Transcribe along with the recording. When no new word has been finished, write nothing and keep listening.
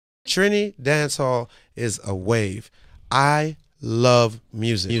Trini Dancehall is a wave. I love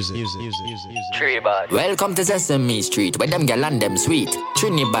music. Welcome to Sesame Street, where them gal and them sweet.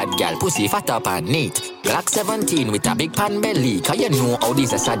 Trini bad gal, pussy fat up and neat. Glock 17 with a big pan belly, cause you know how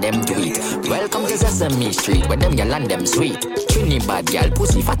these are them do it. Welcome to Sesame Street, where them gal and them sweet. Trini bad gal,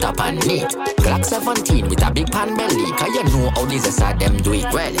 pussy fat up and neat. Glock 17 with a big pan belly, cause you know how these are them do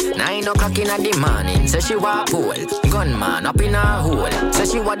it. Well, 9 o'clock in the morning, say she walk pole. Gunman up in her hole. Say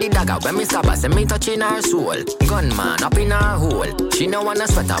she want the dagger when me stab her, say me touching her soul. Gunman up in her hole. She no wanna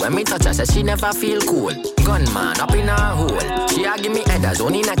sweater when me touch her, say she never feel cool. Gunman up in her hole. She a give me headers,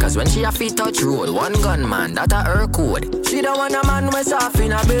 only neckers when she a feet touch roll. One gunman, that a her code. She don't want a man we soft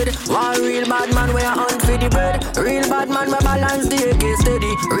in a bed. One real bad man we a hunt for the bread. Real bad man we balance the AK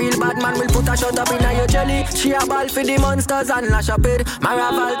steady. Real bad man will put a shot up in a your jelly. She a ball for the monsters and lash up it.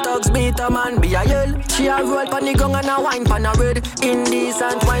 Maraval thugs beat a man be a yell. She a roll pan the gun and a wine pan a red.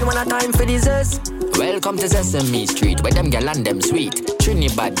 Indecent wine when a time for the zest. Welcome to Sesame Street, where them gal and them sweet. Trini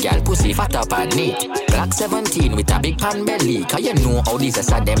bad gal, pussy fat up and neat. Glock 17 with a big pan belly, cause you know how these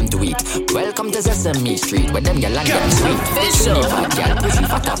are them do it. Welcome to Sesame Street, where them gal and them sweet. Trini bad gal, pussy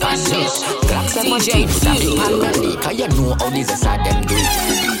fat up and neat. Glock 17 with a big pan belly, cause you know how these are them do it.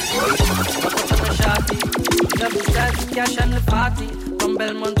 Double stack, cash on the party. From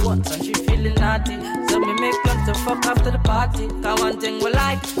Belmont once and she feeling naughty. So me make plans to fuck after the party. Cause one thing we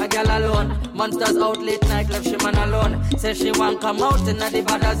like, a girl alone. Monsters out late night, left she man alone. Says she want come out in the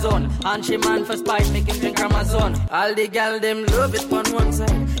bad zone. And she man for spite, make him drink Amazon. All the gal them love it on one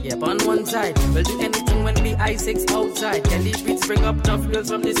side. Yep, on one side. We'll do anything when we I6 outside. Kelly beats bring up tough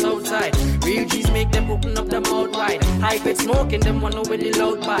girls from the south side. Real G's make them open up their mouth wide. High grade smoking, them wanna with the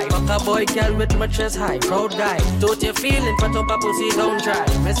loud bite. Fuck a boy girl with my chest high, proud guy. Don't you feeling for top a pussy, don't try.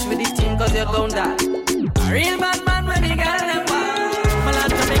 Mess with this team cause you're gon' die. A real bad man when the girl them wild. My lad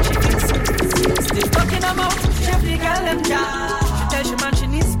to make she feel sick. Still stuck in her mouth, chef the girl them jam. She tell she man she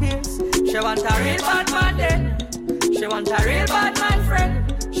needs spears. She want a real bad man then. She want a real bad man friend.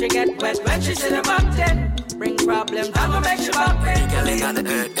 She get wet when she see the back then. Bring problems, I'm gonna make she back then. Girl ain't on the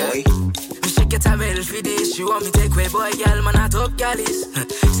earth, boy. She get a medal for this. She want me take away, boy, girl, man, I top galleys.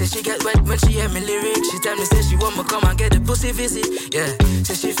 Say she get wet when she hear me lyrics. She tell me, say she want me come and get the pussy visit. Yeah,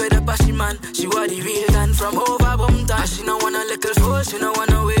 say she fed up as she man. She want the real dan from over Bumpton. She no want a little fool, she no want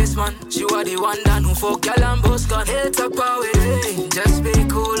a waste man. She want the one dan who fuck girl and boss gun. He'll talk power with it, just be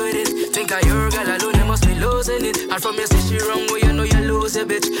cool with it. Think of your girl alone, you must be losing it. And from you say she wrong, well you know you lose a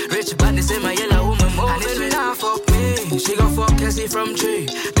bitch. Rich badness in my yellow woman moving. And if she not fuck me, she gon' fuck Cassie from tree.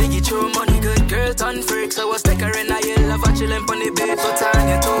 Biggie throw money, good girl turn freak. So I was take her in a yellow, for chillin' on the bed. Put on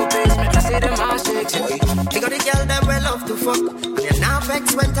your two-piece, make me see them all shake. You got the girl that we love to fuck. And you're not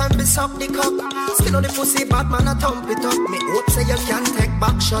vexed when time to suck the cock. Still on the pussy, bad man, I thump it up. Me hope say you can take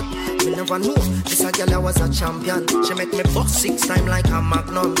back shot. Me never know, this a girl I was a champion. She make me bust 6 times like a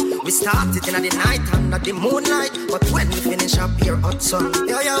magnum. We started in the night under the moonlight. But when we finish up here hot sun.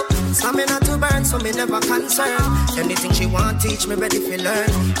 Yo, stamina to burn, so me never concern. Anything she want, teach me ready for learn.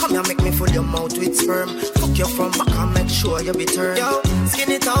 Come here, make me full your mouth with sperm. Fuck you from back and make sure you be turned. Yo,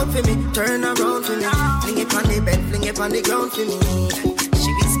 skin it out for me, turn around for me. Fling it on the bed, fling it on the ground for me.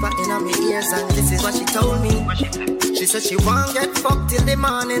 She whisper in my ears and this is what she told me. She said she won't get fucked till the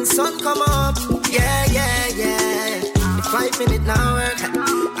morning sun come up. Yeah. The 5 minute now work.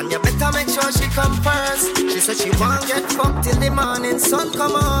 And you better make sure she come first. She said she won't get fucked till the morning sun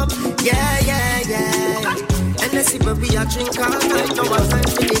come up. Yeah. And let's see where we a drink all night. No one time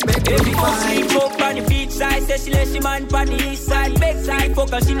for the bed. Baby, come sleep up on the beach side. Say she let she man on the east side. Bedside,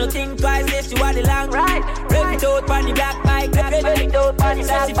 focus, she no think twice. Say she want the long ride. Rev it out on the black bike. Rev it out on the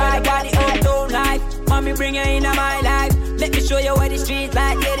black bike. Body uptown life. Mommy bring her in my life. Let me show you what the street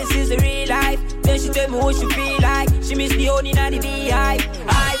like. Yeah, this is the real life. Then she tell me what she feel like. She miss the honey and the beehive.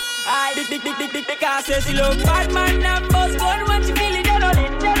 Big car says she love bad man and boss gun when she feel it.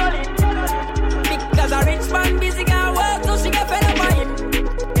 Because a rich man busy can't work, so she get fed up by him.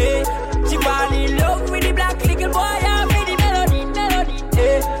 Hey, she fall in love with the black little boy and with the melody.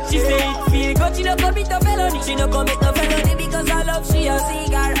 Hey, she say it feel good, she no commit no felony. She no commit no felony because I love she a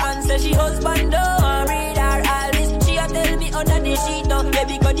cigar and say she husband don't read her all this. She a tell me under the sheet no. Yeah,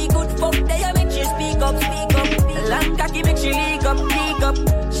 because the good fuck they a make she speak up. Long cocky make she leak up.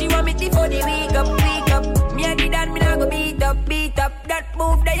 She want me for the week up. Me a did and me nah go beat up. That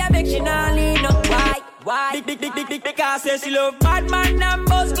move they a make she nah lean up. Why? Big because say she love bad man and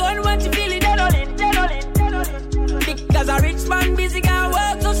boss gun when she feel it dead on it. Because a rich man busy can't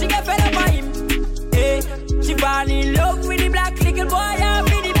work, so she get fed up by him. Hey, she fall in love with the black little boy and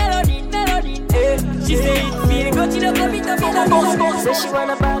with the melody. Hey, she say it feel good, she don't come with the melody. Say she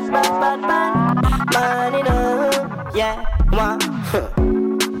wanna bad, man, you know. Yeah,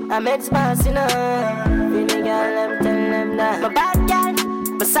 I met Spice, you know. Really girl, I'm telling them that. My bad girl,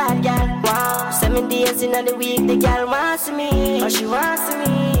 my sad girl. Wow, 7 days in the week, the girl wants me. Oh, she wants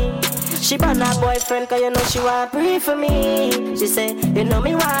me. She brought her boyfriend, cause you know she want pray for me. She say, you know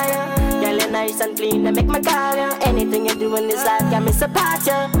me why. Girl, you're nice and clean, they make my call you. Anything you do in this life, can me support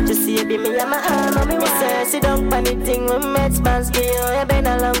you. Just see you be me and my arm, and me want say, sit down for the thing we met spans for you. You been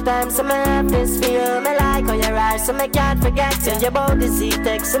a long time, so me have this for you. Me like how you ride, so me can't forget you. Your body see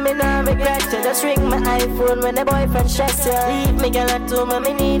text, so me not regret you. Just ring my iPhone when the boyfriend stress you. Leave me girl at home,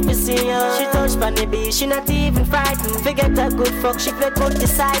 me need to see you. She touch on the beach, she not even frightened. Forget a good fuck, she play good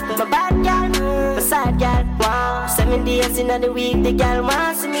disciple. My bad girl, my side girl, wow. 7 days in the week, the girl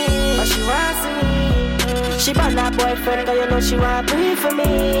wants me. She wants me. She brought her boyfriend, cause you know she want pray for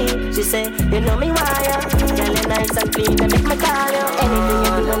me. She say, you know me why you. Girl, you nice and clean, they make me call you. Anything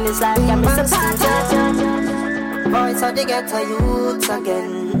you do in this life, can me support you. Boys, how they get to youths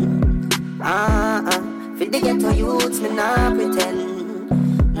again. For they get to youths, me not pretend.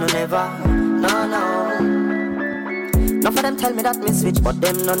 No, never, no. None of them tell me that me switch, but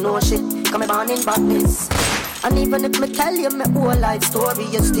them no know shit. Come born in badness. And even if me tell you my whole life story,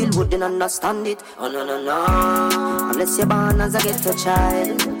 you still wouldn't understand it. Oh no. Unless you're born as a ghetto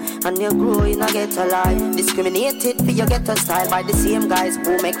child, and you grow in a ghetto life. Discriminated for your ghetto style by the same guys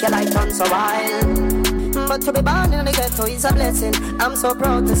who make your life turn so wild. But to be born in the ghetto is a blessing. I'm so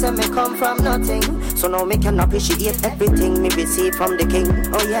proud to say me come from nothing. So now me can appreciate everything me receive from the king.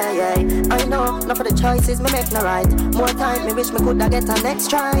 Oh yeah, I know, not for the choices me make no right. More time, me wish me coulda get a next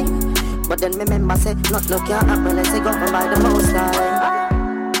try. But then me remember say, not look can't happen unless I go from by the most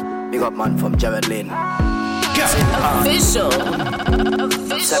time. Big up man from Jared Lane. Official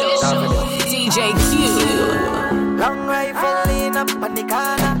DJ Q. Long rifle lean up on the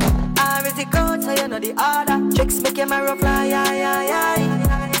corner. I is the coat, so you know the order. Tricks make him a rough fly,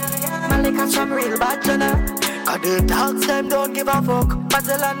 man, they catch some real bad, you know. Cause the dogs, them don't give a fuck.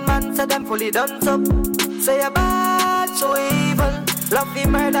 Battle and man, say them fully done up. Say a bad, so evil. Love the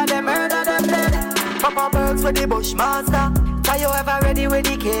murder them dead. Papa Burks with the Bushmaster. Are you ever ready with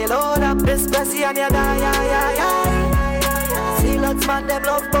the K-load up? This Bessie and you die. See lots man, them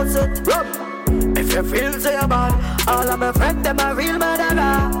love bust it. Rub. If you feel so you bad, all of my friends, them a real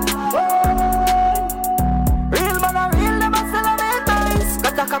murderer. Real man a real, them a celebrate nice.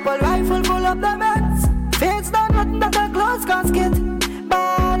 Got a couple rifle full of them heads. Face done, nothing but a close casket.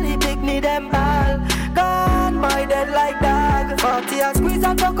 Bally picnic them ball. Gone by dead like dog. 40 a squeeze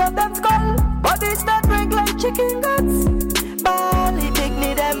and fuck up them skull. Bodies that break like chicken guts. Bally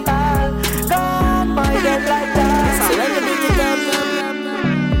picnic them ball. Gone by dead like dog. So when you beat it up,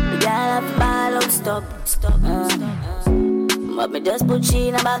 the girl have ball out stop. But me just put she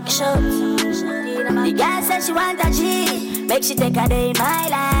in a back shot. The girl said she want a G. Make she take a day in my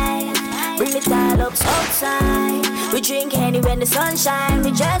life. Bring it all up outside. We drink Henny when the sun shine.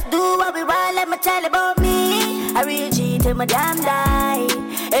 We just do what we want, let me tell about me. I real G till my damn die.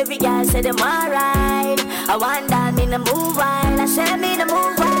 Every girl say them alright. I want that me to move wild. I say me to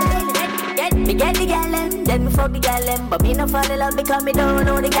move wild. Me get the gallem, then me fuck the gallem. But me no fall in love because me don't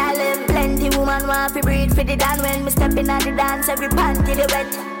know the gallem. Plenty woman want to breathe for the dan. When me stepping at the dance, every panty they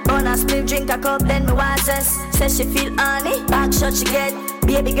wet. On a split, drink a cup, then me want cess. Says she feel honey, back shot she get.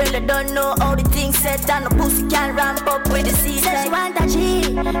 Baby girl, I don't know how the thing set. And the pussy can ramp up with the season. Says she want a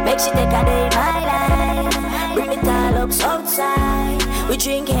G, make she take a day in my life. Bring it all up outside. We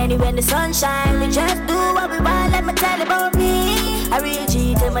drink Henny when the sun shine. We just do what we want, let me tell about me. I real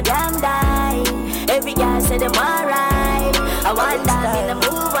G till my damn die. Every guy say them alright. I want that in the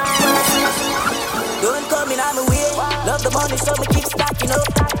move on. Don't come in on my way. Love the money so me keep stacking up.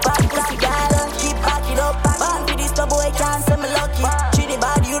 Back pussy girl, keep backing up. Born for this, no boy can't say me lucky. Treat the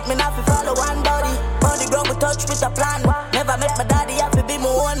body youth, me not fi follow one body. On the ground we touch with a plan. Never met my daddy, have to be my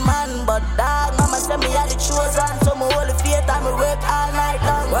own man. But dog, mama say me all the chosen. So me hold the faith and me work all night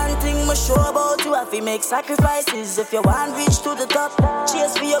long. One thing me sure about you, have to make sacrifices. If you want reach to the top,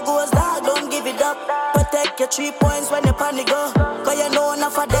 chase for your goals, dog, don't give it up. Protect your 3 points when you panic go. Cause you know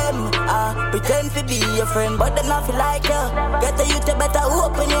enough of them. Pretend to be your friend, but they not feel like you. Get the youth, you better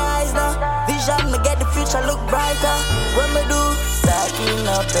open your eyes now. Vision, me get the future look brighter. What me do? Stacking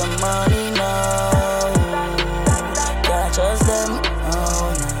up the money now. Can't trust them,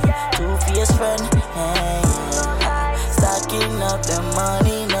 oh no. Two-faced friend, hey. Stacking up the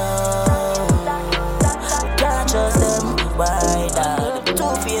money now. Can't trust them, why that?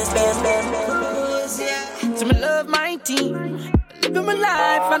 Two-faced them. So me love my team, living my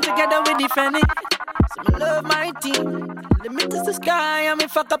life and together we defend it. So Me love my team. Limit is the sky, and me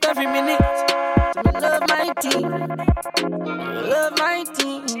fuck up every minute. Me love my team. Me love my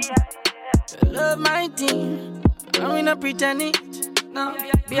team. Me love my team. I'm not pretending. No,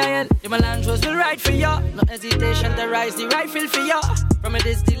 BIL, the melange was will right for ya. No hesitation to rise the rifle for ya. From a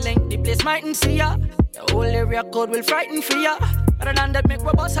distance length, the place mightn't see ya. The whole area code will frighten for ya. Rather than that, make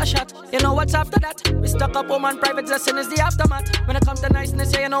we bust a shot. You know what's after that? We stuck up home and private lesson is the aftermath. When it comes to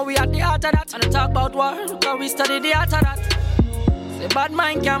niceness, yeah, you know we at the heart of that. And we talk about war, because we study the art of that. Say bad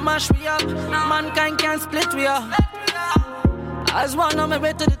mind can't mash we up. Mankind can't split we up. As one on my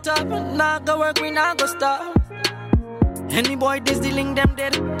way to the top. Now go work, we now go stop. Any boy this the link them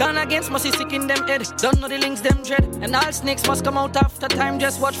dead. Gone against must see sick in them head. Don't know the links them dread. And all snakes must come out after time.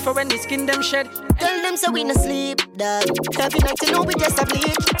 Just watch for when the skin them shed. Tell them so we no sleep, dog. Every night you know we just a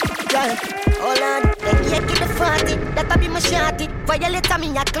bleed. Yeah, hold on. Then you get the 40. That'll be my shorty. Violate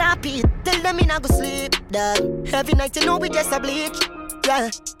me a clap it. Tell them me not go sleep, dog. Every night you know we just a bleed.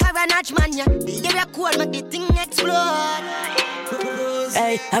 Yeah, Carnage man, yeah. The area cool make the thing explode.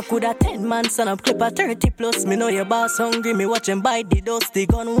 Hey, I coulda 10 man son up clip a 30 plus. Me know your boss hungry, me watch him buy the dust. The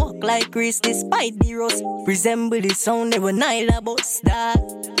gun walk like Chris despite the rust. Resemble the sound, they were Nyla bus that.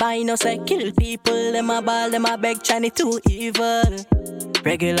 Buy no say kill people, them a ball, them a beg Chinese too evil.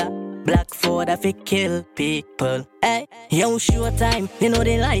 Regular Black Ford I fi kill people. Hey, young short time, you know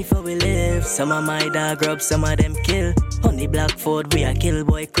the life how we live. Some of my dog rub, some of them kill. On the Black Ford we a kill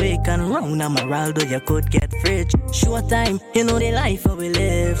boy quick and round a Maraldo you could get fridge. Short time, you know the life how we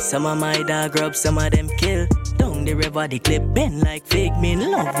live. Some of my dog rub, some of them kill. Down the river the clip bend like fig. Me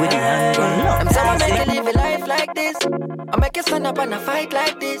in love with the handgun. I'm someone make you live a life like this. I make you stand up and a fight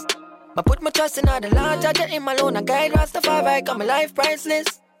like this. I put my trust in all the Lord, judge him alone and guide Rastafari, got my life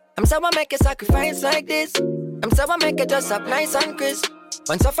priceless. I'm someone make a sacrifice like this. I'm someone make it just up nice and crisp.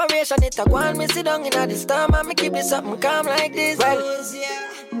 When sufferation it a go on me sit down in the storm and me keep this up and calm like this.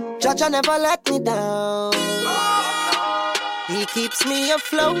 Well, Judge never let me down. He keeps me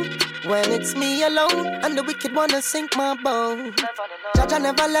afloat when it's me alone and the wicked wanna sink my boat. Judge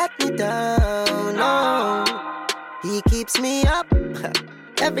never let me down, no. He keeps me up.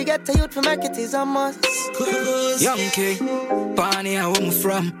 Every ghetto youth for market is a must. Young king, Barney and where I'm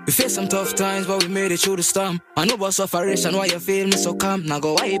from. We face some tough times, but we made it through the storm. I know about sufferation, why you feel me so calm. Now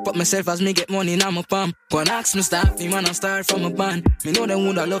go wipe up myself as me get money in my palm. Go and ask me stop me, man, I start from a band. Me know them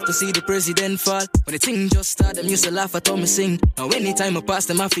would I love to see the president fall. When the thing just started, them used to laugh at how me sing. Now anytime I pass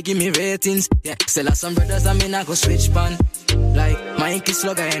them, I give me ratings. Yeah, still have some brothers that me not go switch pan. Like Mikey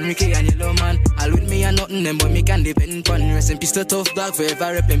Slugger, Enrique and Yellow Man. All with me and nothing them, but me can depend on. Rest in peace to Tough Dog,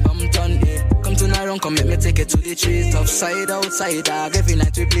 forever reppin' Bumpton, yeah. Come to Naron, come let me take it to the trees. Tough side, outside, dog, every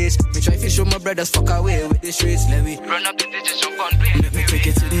night we place. Me try to show my brothers fuck away with the streets. Let me run up the digits, jump on, please. Let me take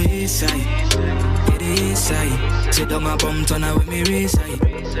it to the east side, get the east side. Sit down a Bumpton, I with me reside.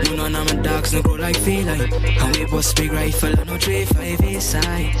 You know now my dogs no grow like feline. And we bust big rifle and no 3-5 east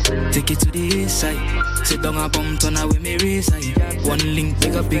side. Take it to the east side. Sit down a Bumpton, I with me reside. One link,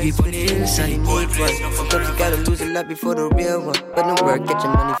 take a biggie on the hillside. Old place, but you gotta lose a lot before the real one. But no work, get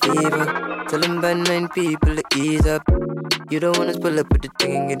your money fever. Tell them bad mind people to ease up. You don't wanna pull up with the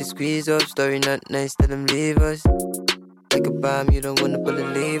thing and get it squeeze up. Story not nice, tell them leave us. Like a bomb, you don't wanna pull a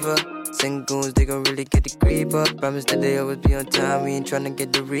lever. Send goons, they gon' really get the creep up. Promise that they always be on time, we ain't tryna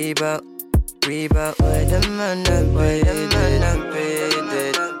get the rebound. Rebound, why the man not paid it?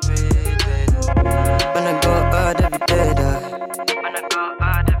 When I go hard every day, dog.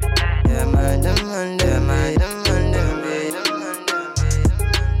 Yeah, man, the man,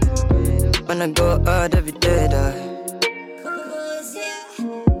 when I go hard every day, dog.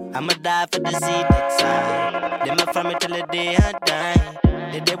 I'ma die for the seed that side. Them a from me till the day I die.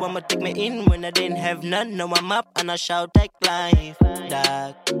 They want me take me in when I didn't have none. Now I'm up and I shout like life.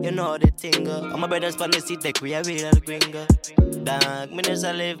 Dog, you know the thing. All my brothers from the seat like we are real gringo. Dog, me just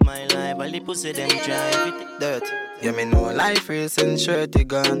live my life. All the pussy them drive it dirt. Yeah, me know life real since 30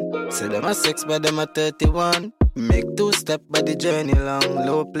 gone. Say them a 6 but them a 31. Make 2 step but the journey long.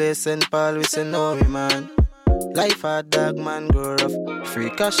 Low place and Paul we say no we man. Life hard dog man grow rough. Free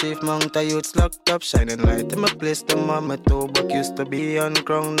cash if mount a youths locked up. Shining light in my place the mama toe. But used to be on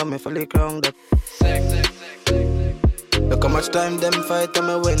crown, now me fully crowned up. Look how much time them fight and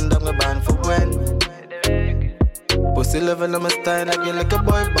me win. I'm a band for when. Pussy level on my style like you like a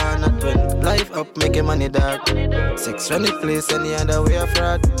boy born at 20. Life up making money dark. 6 run the place any other way of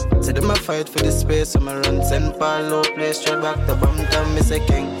fraud. Say them a fight for the space so me run send Paul low place straight back to Bumpton me say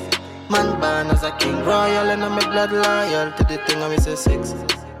king. Man born as a king, royal and I'm a blood loyal to the thing I me say 6.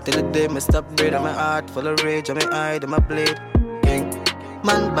 Till the day me stop breathing, my heart full of rage and my eye, my blade. King,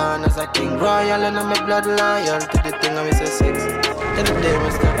 Man born as a king royal and I'm a blood loyal to the thing I miss a six. Till the day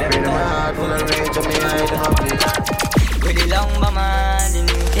we stop breathing, my heart full of rage and me hide in my place. With the long bomber, the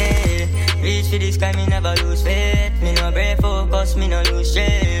new tail. Reach for the sky, me never lose faith. Me no break focus, me no lose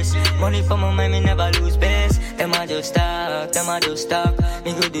stress. Money for my mind, me never lose base. Them a just talk, them a just talk.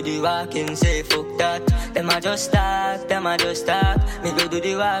 Me go do the walking, say fuck that. Them a just talk, them a just talk. Me go do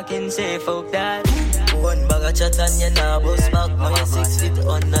the walking, say fuck that. One bag of chat and you nah bust back. Now you 6 feet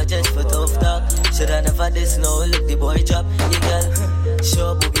under just for tough talk. Shoulda never this now, look the boy drop. You girl,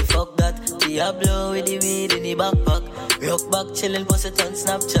 sure boogie fuck that. Diablo with the weed in the backpack. Rock back chillin', post it on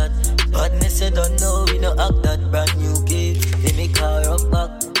Snapchat. Badness you don't know, we no act that. Brand new kid, they make her rock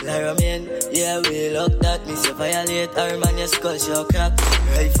back. Lyra man, yeah we lock that. Me say violate her man, your skull show crack.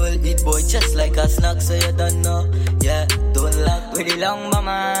 Rifle hit boy just like a snack, so you don't know. Yeah, don't lock with the long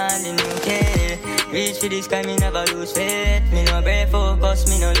bomber, the new kid. Reach for the sky, me never lose faith. Me no break focus,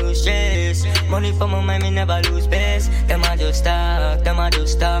 me no lose stress. Money for my mind, me never lose base. Them a just talk, them a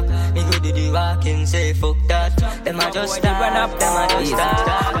just talk. Me go do the walking, say fuck that. Them a just talk, them a just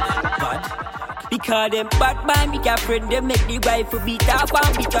talk. Because them bad man, me can friend them. Make the wife beat up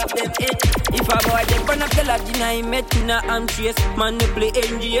and beat up them head. If a boy them run up the lodge, I met Tina and Trace. Man, they play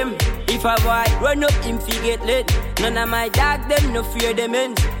NGM. If a boy run up, him forget lit. None of my dog, them no fear them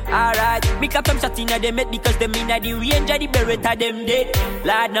ends. Alright, pick up some shot in them head. Because them in the range of the Beretta, them dead.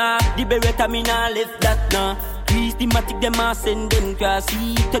 Lad nah, the Beretta me nah left that nah. Please the matic them a send them cross.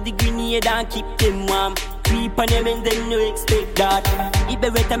 See to the grenade and keep them warm. Creep on them and then no expect that. The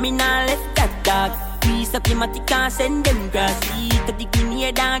Beretta me nah left that dog. Please up the matic and send them cross. See to the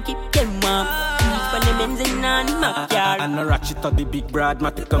grenade and keep them warm. Creep on them and then nah the mac yard. And a ratchet of the big broad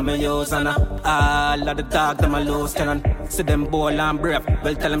matic on my use. And all of the dog them a lose cannon. See them ball and brave.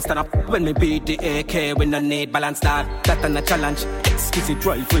 Well tell them stand up. When me beat the AK we no need balance that. That and a challenge. Exquisite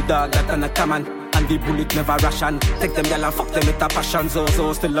rifle dog that and a command. And the bullet never ration. Take them yell and fuck them with a passion. So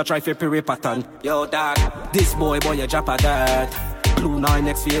still a try for piri pattern. Yo dog, this boy you drop a dirt. Blue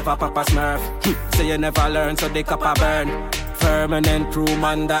 9X favor Papa Smurf. Say you never learn so they cup a burn. Permanent crew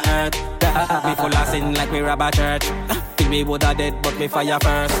man the earth. Me full of sin like me rob a church. Think me woulda dead but me fire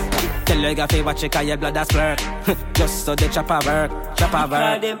first. Tell you got favor check out your blood a splurt. Just so they chop a work.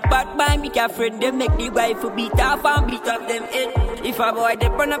 Call them bad by me can friend them. Make the wife beat off and beat up them head. If a boy they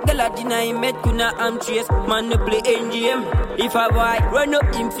run up the lodge in I met Kuna and Trace. Man they play NGM. If a boy run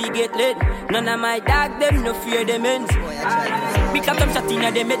up him forget lit. None of my dog them no fear them ends. Pick up some shot in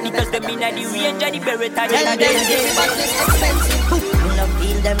them head. Because them in the range of the Beretta. Tell them it's expensive. We no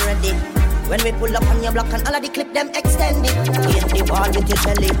feel them ready. When we pull up on your block and all of the clip them extended. Hit the wall with your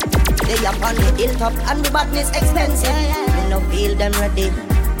jelly. They up on the hilltop and the badness expensive. We no feel them ready.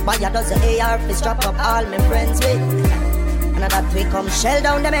 Buy a dozen AR, fist drop up all my friends with. And that we come shell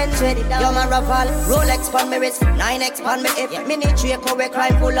down the men's with. Yo my Rafale, Rolex pon me wrist, 9X pon me hip. Mini Draco we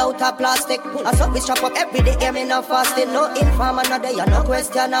crime full out of plastic. I saw we strap up every day, me no fasting. No informer no day, no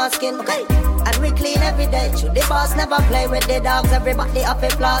question asking. Okay. And we clean every day. Should the boss never play with the dogs, everybody have a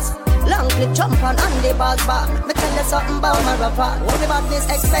blast. Long clip jump on the balls bar. Me tell you something about my Rafale. What about this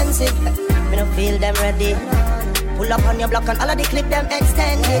expensive? Me no feel them ready. Pull up on your block and all of the clip them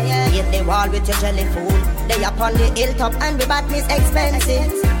extended. Hit the wall with your jelly fool. They up on the hilltop and we badness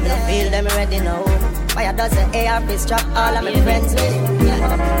expensive. Me no feel them ready now. Buy a dozen AR fist trap all of my friends with.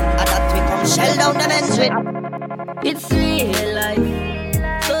 And that we come shell down the men's with. It's real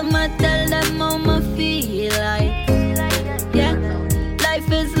life. So ma tell them how ma feel like. Yeah.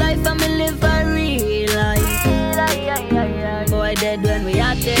 Life is life and me live a real life. Boy dead when we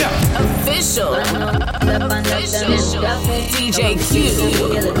out there. Official. DJ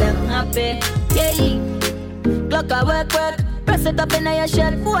Q. Them happy. Yeah. Clock a work. Press it up in your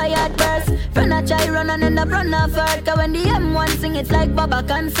shirt, boy at burst. Friend a try run and end up run off hurt. Cause when the M1 sing it's like Baba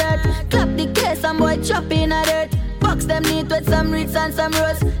concert. Clap the case and boy chop in a dirt. Box them neat with some roots and some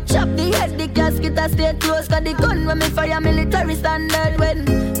rose. Chop the head, the casket a stay close. Cause the gun when me fire military standard. When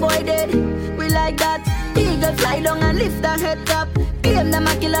boy dead, we like that. Eagle fly down and lift their head up. Claim them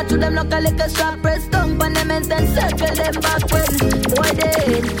a killer to them look a liquor shop. Press stomp on them and then circle them back. When boy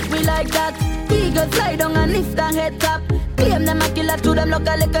dead, we like that. Eagle fly down and lift their head up. Claim them a killer to them look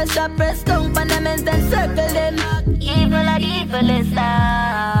a liquor shop. Press stomp on them and then circle them. Evil and evil is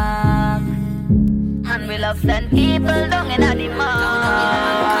love. And we love send people down in the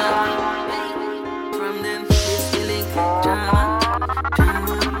mall. From them, it's killing drama.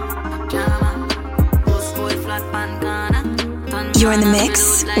 Post boy flat pan Ghana. You're in the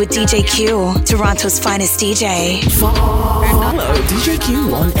mix with DJ Q, Toronto's finest DJ. Follow DJ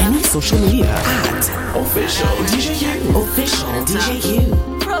Q on any social media at Official DJ Q. Official DJ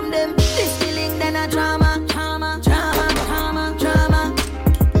Q. From them, this feeling then a drama.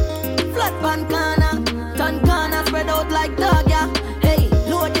 Flat pan corner, turn corner, spread out like dog, yeah. Hey,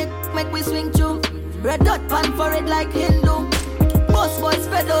 load it, make we swing through. Red dot pan for it like Hindu. Boss boy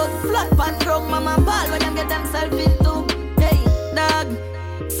spread out, flat pan drunk, mama ball when them get themselves into. Hey, dog,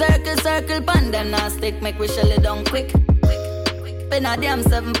 circle pan them now stick, make we shell it down quick. Pin a damn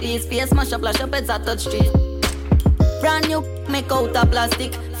 7-piece, face mash up, lash up, it's a touch street. Brand new, make out a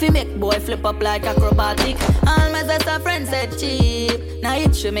plastic. Fi make boy flip up like acrobatic. All my sister friends said cheap. Now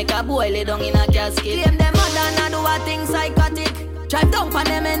it should make a boy lay down in a casket. Claim them mother now do a thing psychotic. Drive down for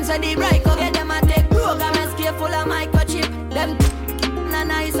them and say the right go get them a take program escape full of microchip. Them na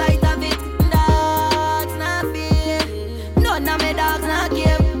nice sight of it. Dogs not fear. None of me dogs not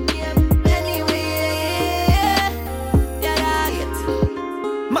care. Anyway, yeah,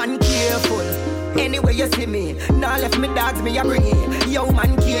 it. Man careful. Anyway you see me, now left me dogs me a bring it. Yo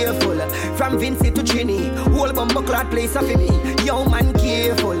man careful, from Vincy to Trini, whole bumbo clot place of me. Yo man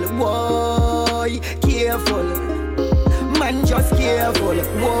careful, boy, careful. Man just careful, boy,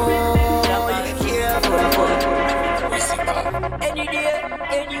 careful. Any day,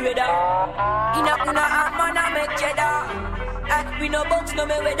 any weather. In a man I make cheddar. We no box no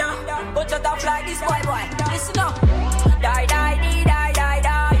me weather, but just a fly this boy. Listen up, die.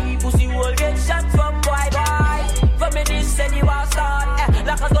 Pussy will get shot from boy. From me this and you are start.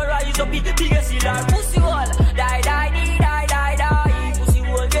 Like a go rise up the biggest killer. Pussy will die. Pussy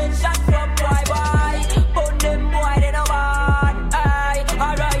will get shot from boy. But them boy they no bad.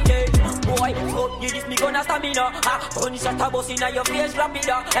 Alright then, boy. Fuck you this me gonna stamina. Only shot a bus inna your face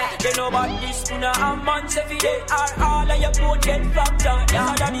rapida. They know about this tuna a man say fi day. All of your boat get fractured.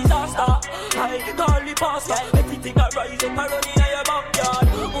 Yeah, that disaster. I call the pastor. Everything a rise up and run inna your backyard.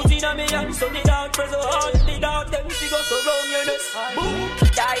 Put inna me hands so the dog press on. The dog them fi go surround your nest. Boom.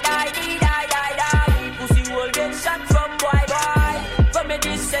 Die. Pussy will get shot from boy. From me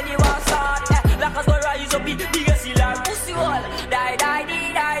this and you are sad. Like a go rise up the biggest killer. Pussy will die.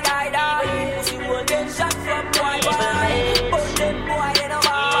 Pussy will get shot from boy. But them boy they no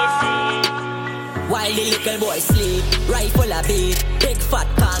bad. While the little boy sleep, rifle a beat. Big fat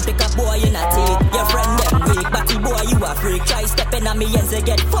can't pick a boy in a teeth. Your friend them weak, but the boy you a freak. Try stepping on me and say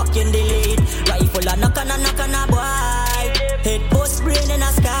get fucking delayed. Rifle a knock on a boy. Head bust brain in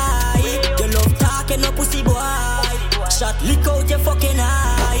the sky. You love talking no pussy boy. Shot lick out your fucking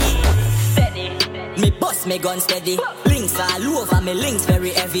eye. Me bust me gun steady. Links all over me, links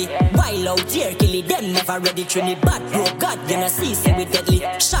very heavy. Wild out here, kill it, them never ready. Trinidad, bro, God, you know see, say we deadly.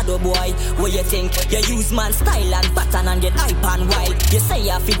 Shadow boy, what you think? You use man style and pattern and get hype and wild. You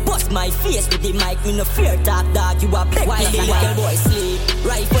say I fit bust my face with the mic. Me no fear talk dog, you a big while the little boy sleep.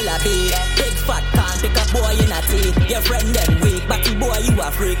 Rifle a beat. Big fat can't pick a boy in a teeth. Your friend them weak, but the boy you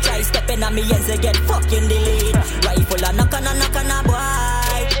a freak. Try stepping on me and say get fucking delayed. Rifle a knock on a boy.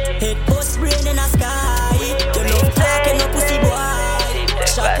 Head bust brain in the sky. You love talking no pussy boy.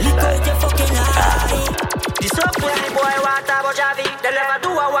 Shot lick out your fucking eye. This up pussy boy what about Javi? They never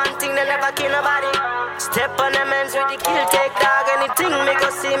do a one thing, they never kill nobody. Step on them ends with the kill, take dog. Anything me go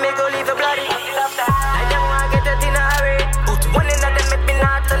see, me go leave a bloody. Like them want get it in a hurry. Put one in them make me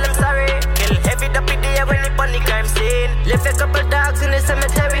not tell them sorry. Kill heavy the day when they on the crime scene. Left a couple dogs in the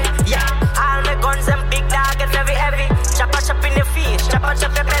cemetery. Yeah, all my guns and big dog get very heavy. Chop in the face, chop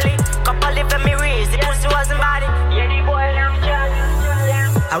your belly. Couple live in me raise, the pussy wasn't body. Yeah, the boy I'm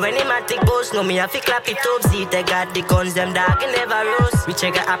and when him a take boss, no me a fi clap it up. See they got the guns, them dog and never rose. We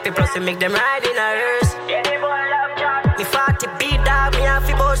check a happy plus we make them ride in a hearse. Yeah, the boy love John. Me 40 beat dog, me a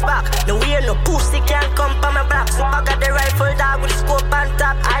fi boss back. No way no pussy can come pa my block. So I got the rifle dog with the scope on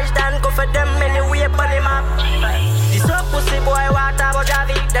top. I stand go for them anyway on the map. This up pussy boy what about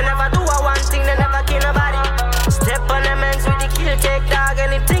Javi? They never do a one thing, they never kill nobody. Step on them ends with the kill, take dog.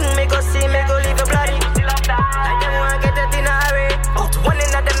 Anything me go see, me go leave a bloody. Like them want get it in a hurry. Out one in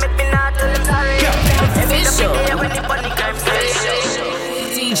a them make me not tell them sorry. Official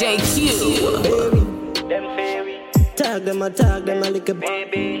DJ Q. Tag them a little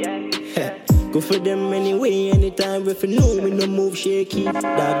baby. Go for them anyway, anytime if you know me no move shaky. Dog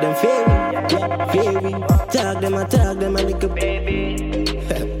them fairy. Tag them a little baby.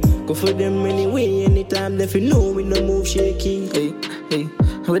 Go for them anyway, anytime if you know me no move shaky. Hey,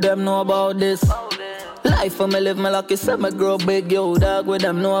 with them know about this. Life for me live me lucky, so me grow big, yo dog. With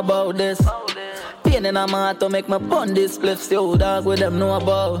them know about this. Pain in my heart to make me pun this spliffs, yo dog. With them know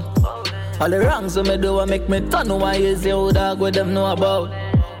about. All the wrongs so me do I make me turn why is you dog what them know about.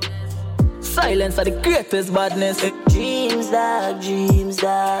 Silence are the greatest badness. Dreams dog,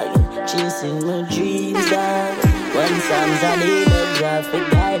 chasing my dreams dog. One songs are the best for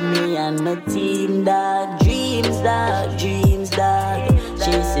guide me and my team dog. Dreams dog, chasing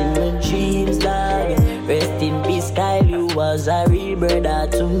my dreams dog. Rest in peace, Kyle, you was a real brother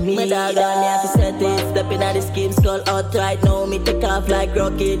to me. My dog on me have to set it, stepping at the scheme, skull out right now. Me take off like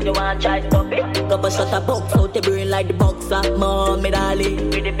rocket, you want try stop it? Couple shot a box out the brain like the boxer. Mom, me dolly,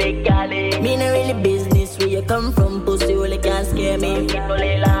 with the big galley. Me no really business, where you come from, pussy only can't scare me. People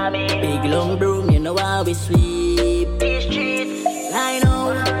they love me. Big long broom, you know how we sweep these streets. I know.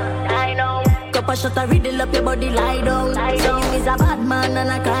 Couple shot a riddle up your body, lie down. So you is a bad man and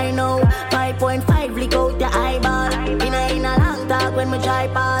a kind now. 5.5 lick out your eyeball. In a long talk when me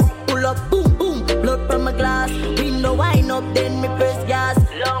drive past. Pull up, boom, boom, blood from my glass. Window wine up, then me press gas.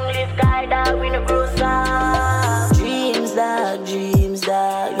 Long live guy dog, we no grow soft. Dreams dog,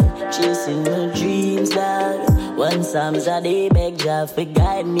 chasing my dreams dog. One Psalms a day beg Jah for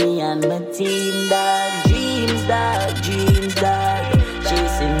guide me and my team dog. Dreams dog,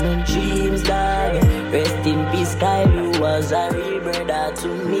 chasing my dreams dog. Rest in peace, Kyle, you was a real brother to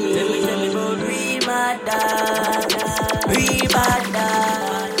me. Tell me about real my dog,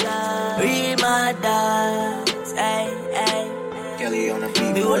 real my dog. Hey. Kelly on the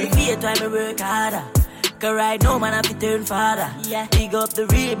beat. Me only faith why me work harder. Cause right now man I fi turn father. Yeah. Big up the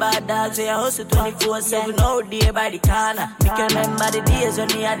real bad dogs. Where I hustle 24/7 out there by the corner. Me can remember the days when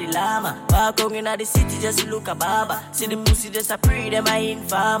we had the llama. Walk out in the city just to look a barber. See the pussy just a pre them I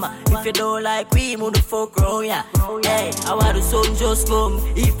informer. If you don't like we move the fuck round ya. Hey, I want the sun just come.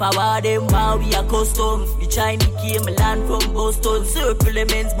 If I want them wow we are custom. The Chinese came land from Boston. Circle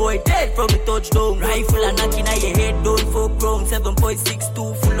lemons boy dead from the touchdown. Rifle and knocking at your head don't fuck round.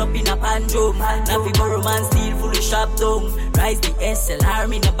 7.62 full up in a pandrum. Now we go man still full of shop down. Rise the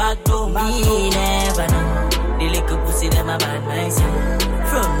SLR in the back down. Me never know. The little pussy them a bad myself.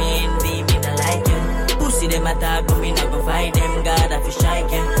 From me envy me not like you. Pussy them a talk but me not go fight them. God I fi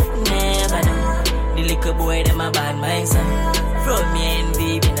strike you. Never know. The little boy them a bad myself. From me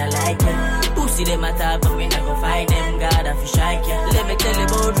envy me not like you. Pussy them a talk but me not go fight them. God I fi strike you. Let me tell you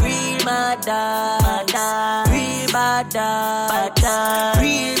about real mad dogs. Real bad dogs.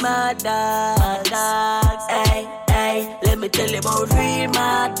 Real mad dogs. Hey. Let me tell you about real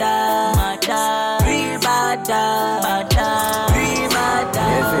mad dogs. Real bad dogs. Real mad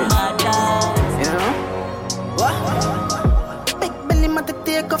dogs. You know? What? Big belly man to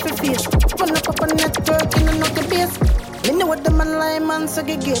take off your face. Run up a network in another base. Me know what the man lie man so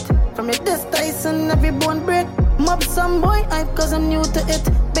get. From your desk Tyson every bone break. Mob some boy hype cause I'm new to it.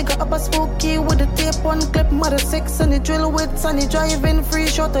 Bigger up a spooky with a tape on clip. Mother 6 and the drill with sunny driving free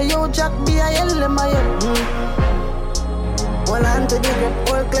shot of yo Jack B.I.L.M.I.L. Hold on to the grip,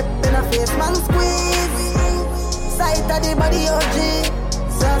 whole clip in a face man squeeze. Sight of the body OG.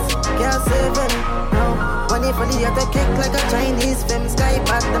 Sus, can't save him. No, money for the other kick like a Chinese film. Sky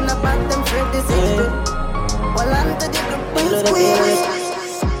back them the back them afraid this is good. Hold on to the grip and squeeze.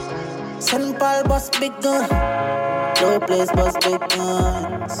 St. Paul bust big gun. Low place bust big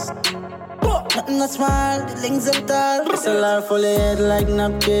guns. Nothing not small, the links them tall. SLR full of head like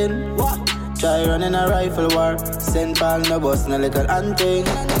napkin. Try running a rifle war. St. Paul no bust no little hunting.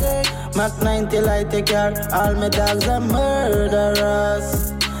 Mac 90 light take care. All my dogs are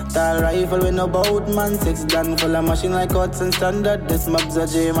murderers. Tall rifle with no bout man. 6 gun full of machine like Hudson Standard. This mob's a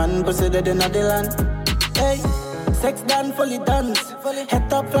J-man proceeded in a land. Hey, 6 gun fully dance. Head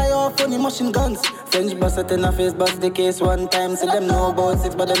top fly off on the machine guns. French bust it in a face, bust the case one time. See them know about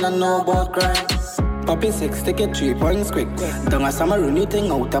 6 but they don't know about crime. Poppy 6, take it 3 points quick. Don't a summer rooney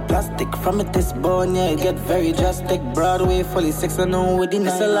thing out of plastic. From it this bone, yeah, it get very drastic. Broadway fully 6 and no with the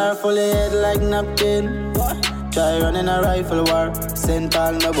SLR fully head like napkin. Try running a rifle war. St.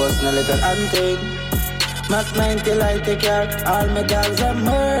 Paul no bust no little hunting. Mac 90 light take care. All my dogs are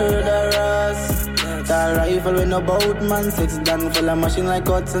murderers. Tall rifle with no bout man. 6 gun full of machine like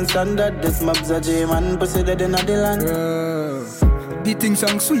Hudson Standard. This mob's a J-man proceeded in a land. The thing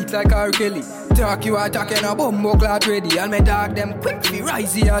song sweet like R. Kelly. Talk you attack and a bumbo clout ready. And me dog them quick fi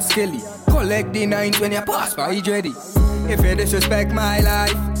rise as Skelly. Collect the 9s when you pass by ready. If you disrespect my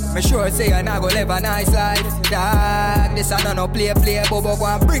life, me sure say you not go live a nice life. Dog, this I no play, bobo go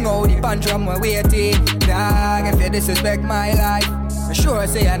and bring out the punch from my waiting. Dog, if you disrespect my life, me sure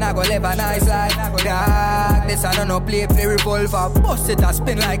say you not go live a nice life. Dog, this I no play, revolver, bust it and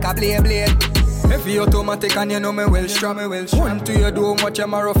spin like a blade. If you automatic and you know me well strap. One to your door, watch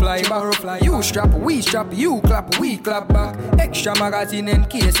them arrow fly back. You strap, we strap, you clap, we clap back. Extra magazine in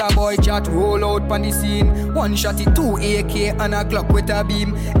case a boy chat roll out on the scene. One shotty, 2 AK and a Glock with a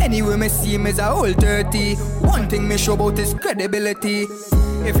beam. Anyway me see him is a whole 30. One thing me show about is credibility.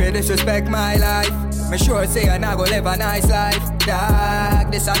 If you disrespect my life, me sure say I not go live a nice life.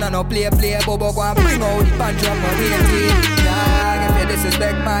 Dog, this I no play, Bobo go and bring out the punch from my waiting. Dog, if you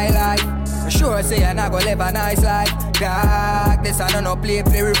disrespect my life, me sure say I not go live a nice life. Dog, this I no play,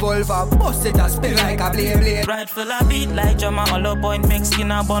 revolver, bust it and spin like a blade. Right full of beat like drummer, hollow point make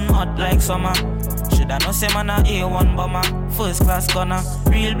skin a bun hot like summer. Shoulda know say man a A1 bomber, first class gunner,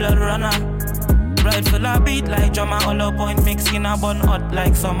 real blood runner. Right full of beat like drummer, hollow point make skin a bun hot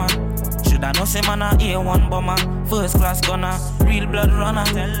like summer. Shoulda know say man a A1 bomber, first class gunner, real blood runner.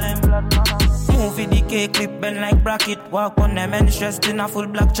 Tell them move with the K clip bend like bracket. Walk on them and dressed in a full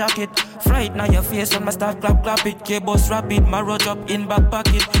black jacket. Fright now your face when my start clap it. K-boss rapid, my road up in back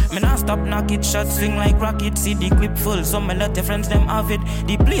pocket. Me not stop knock it, shot swing like rocket. See the clip full, so me let the friends them have it.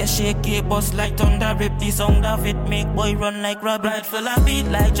 The place shake, K-boss like thunder rip. The sound of it make boy run like rabbit. Right full of beat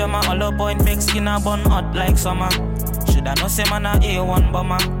like drummer, hollow point make skin a bun hot like summer. Shoulda know say man a A1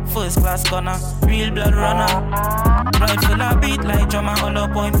 bomber, first class gunner, real blood runner. Right full of beat like drummer, hollow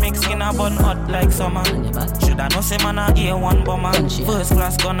point make skin a bun hot like summer. Shoulda know say man a A1 bomber, first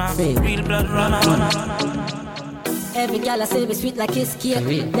class gunner, real blood runner. Every gal I say be sweet like his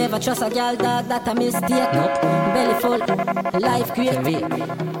cake. Never trust a gal dog, that a mistake. Belly full, life great.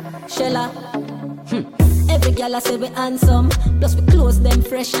 Shella. Every gal I say we handsome, plus we clothes them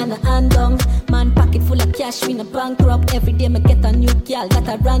fresh and a hand down. Man pocket full of cash, we no bankrupt. Every day me get a new gal that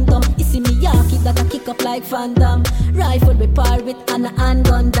a random. You see me Yaki that a kick up like Phantom. Rifle we par with and a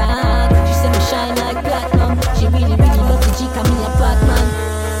handgun dog. She say me shine like platinum. She really love the G, cause me a Batman.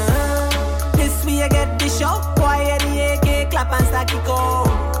 This way I get the show, boy the AK clap and stack it go.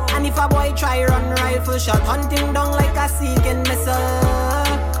 And if a boy try run rifle shot, hunting down like a seeking missile.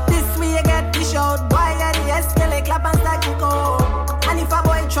 This way I get the show, boy SKL clap and stack it go. And if a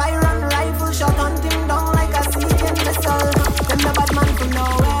boy try run rifle shot, hunt him down like a seeking missile. Them the bad man from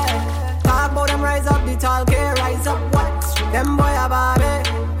nowhere. Talk about them rise up, the tall K rise up what? Them boy a Barbie.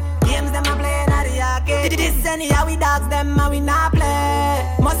 Games them a play at the arcade. This anyhow we dogs them and we not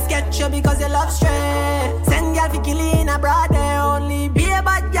play. Must get you because you love stray. Send y'all fi kill in a broad day. Only be a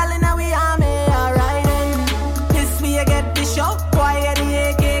bad gal in a we army. Alright then. This way you get the show. Boy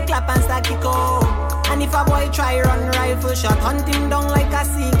the AK clap and stack it go. And if a boy try run rifle shot, hunt him down like a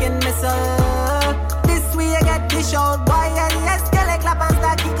seeking missile. This way you get the shot, boy, and yes, SKL clap and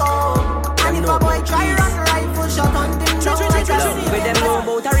stack it go. And if a boy try run rifle shot, hunt him down like a seeking missile. With them know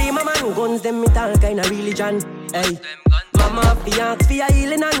about a rima man, guns them it all kind of religion. Hey, mama have the ask for a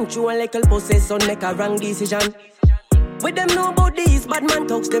healing and chew a little possession make a wrong decision. With them know about these bad man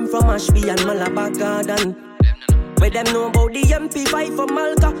talks them from Ashby and Malabar Garden. Where them know about the MP5 from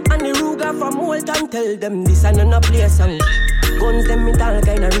Malta and the Ruger from Walton. Tell them this and no play song. Guns them in all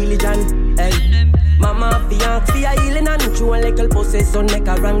kind of religion. Hey, mama have the ask for a healing and chew a little possession make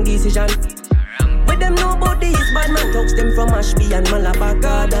a wrong decision. Where them know about these bad man talks them from Ashby and Malabar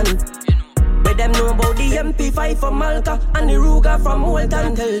Garden. Where them know about the MP5 from Malta and the Ruger from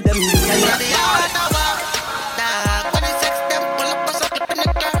Walton. Tell them this and no play song.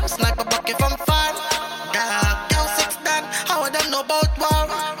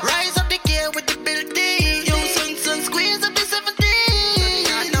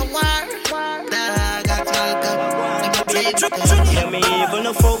 Yeah, me even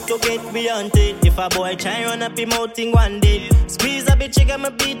no folk to get me on it. If a boy try run up him out in one day, squeeze a bitch, I me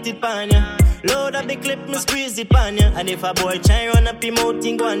beat it pan ya. Load up the clip, me squeeze it pan ya. And if a boy try run up him out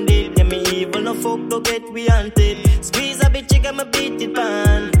in one day, yeah, me even no folk to get me on it. Squeeze a bitch, I me beat it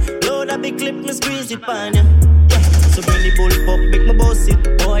pan. Load up the clip, me squeeze it pan ya. So bring the bull up, make my boss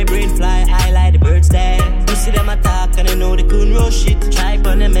it. Boy brain fly, I like the birds there. You see them attack and I know they couldn't rush it. Try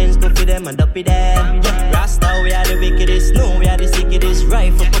on them ends, go for them and up it them. Yeah, Rasta, we are the wickedest, no, we are the sickest.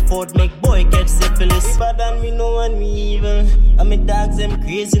 Rifle for fort, make boy get syphilis. But then me know and me evil. And me dogs them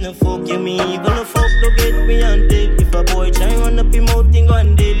crazy, no folk, yeah me evil. No folk to get me on tape. If a boy try run up him out in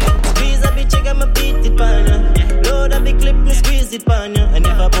one day, squeeze a bitch, I got my beat it pan ya. Load up the clip, me squeeze it pan ya. And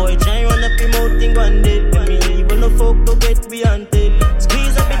if a boy try run up him out in one day, me evil, no folk to get me on tape.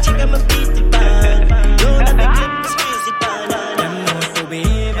 Squeeze a bitch, I got my beat it pan. Load up the clip, me squeeze it pan ya. Them know so we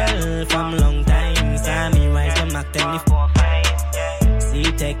evil from long time. Sammy wise, them knock 24/5.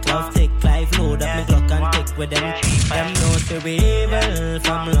 See take love, take life, load up me clock and take with them. Them know so we evil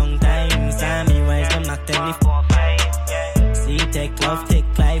from long time. Sammy wise, them knock 24/5. See take 12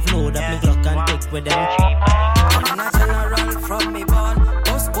 take Clive, load up me Glock and take with them. I'm a general from me born.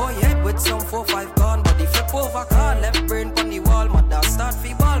 Boss boy head with some 4-5 gun. Body flip over car, left brain on the wall. Mother start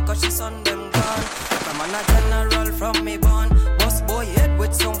fi ball cause she son them gone. I'm a general from me born. Boss boy head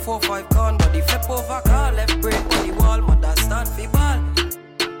with some 4-5 gun. Body flip over car, left brain on the wall. Mother start fi ball.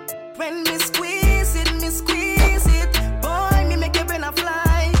 When me squeeze it, boy, me make your brain a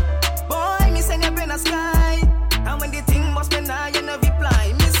fly. Boy, me send your brain a sky. And when the thing must be now, you know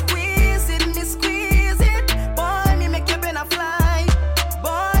reply. Me squeeze it, boy, me make your brain a fly.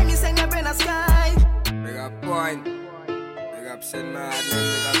 Boy, me send your brain a sky. Big up Point, big up St. Martin,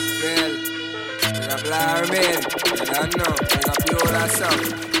 big up Phil, big up Larmin, you don't know, big up Yola Song,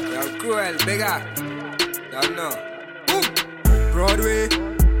 big up Cruel, big up, don't know. Boom! Broadway,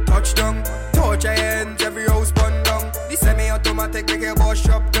 touchdown, touch your hands, every house bun down. The semi-automatic make your boss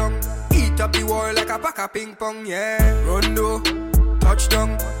shop down. Eat up the wall like a pack of ping pong, yeah. Rondo,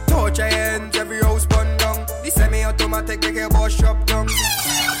 touchdown, touch your hands, every house bun down. The semi-automatic make your boss shop down.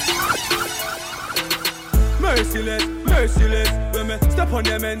 Merciless, when me step on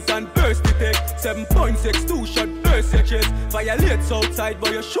them ends and burst the tech. 7.62 shot burst your chest. Violates outside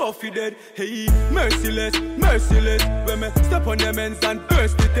but you're sure fi dead. Hey, merciless, when me step on them ends and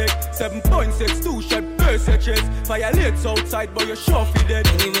burst the tech. 7.62 shot burst your chest. Violates outside but you're sure fi dead.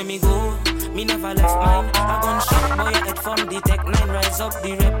 Anywhere me go, me never left mine. A gunshot boy I head from the Tech 9. Rise up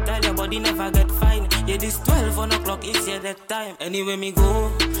the reptile, your body never get fine. Yeah, this 12 on o'clock is yeah that time. Anywhere me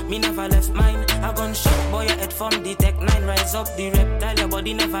go, me never left mine. A gunshot boy I head from the Tech 9. Rise up the reptile, your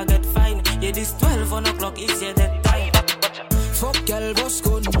body never get fine. Yeah, this 12 on o'clock is yeah that time. Fuck y'all boss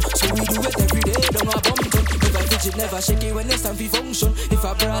gun, so we do it every day. Don't a bum gun, never fidget, never shake it when it's time for function. If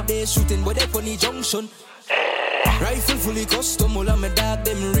a broad day shooting, but they funny junction. Rifle fully custom, all of my dog,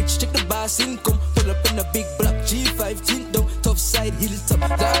 them rich, check the boss income. Pull up in a big block, G5 tint down, tough side, hilltop,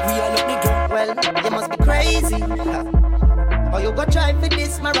 dog, we all up the ground. Well, you must be crazy. Or you go try for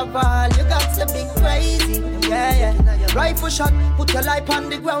this Maraval, you got to be crazy. Yeah. Rifle shot, put your life on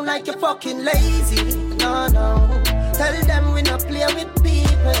the ground like you're fucking lazy. No. Tell them we not play with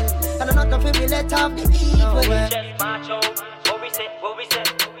people. And I'm not gonna feel let off the evil. Just march out, what we say.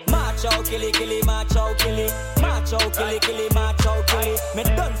 March out, kill it, march out, kill it. March out, kill it, march out, kill it. Me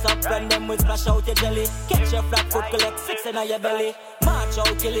done up, friend them with splash out your jelly. Catch your flat foot, collect 6 in your belly. March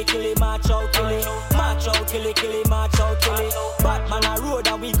out, kill it, march out, kill it. March out, kill it, march out, kill it. Batman a road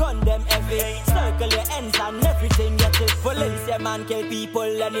and we gun them heavy. Circle your ends and everything get it. Valencia man kill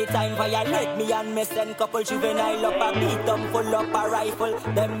people anytime. Violate me and me send couple juvenile up a beat them full up a rifle.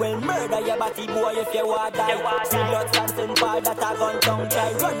 Them will murder your body boy if you want die. See lots and St. Paul that a gun tongue.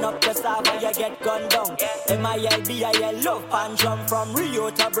 Try run up the star when you get gunned down. MILBIL love and jump from Rio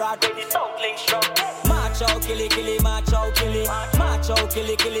to Broadway. The South Link strong. March out, kill it, march out, kill it. March out, kill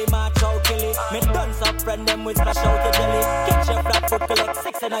it, march out, kill it. Me done up, friend them with splash out your jelly. Catch your flat foot, collect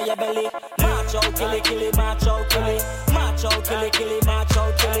 6 in your belly. March out, kill it, march out, kill it. March out, kill it, march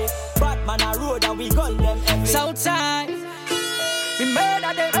out, kill it. Batman a road and we gun them every. Southside, we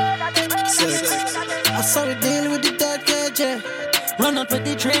murder them. I saw we deal with the third KJ. Run out with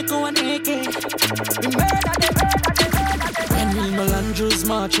the Draco and AK. We murder them. When Will Melandros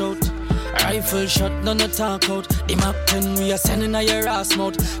march out. Rifle shot, none no talk out. The map 10, we are sending a your ass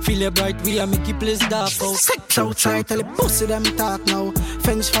mouth. Feel it bright, we are make it place dark out. Sex outside, tell the pussy them talk now.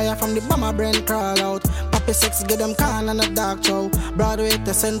 Fence fire from the bomber brain crawl out. Poppy sex, get them can and a dark show. Broadway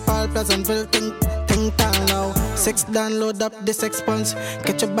to St. Paul, Pleasantville, think town now. Sex download up the sex punch.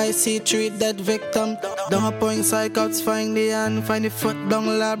 Catch up by C3, dead victim. Don't point psychots, find the hand, find the foot down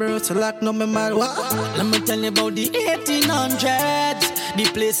labro. So lock no me mad. What? Let me tell you about the 1800s. The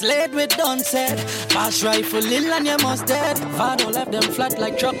place laid with done said. Pass rifle in and you must dead. Father left them flat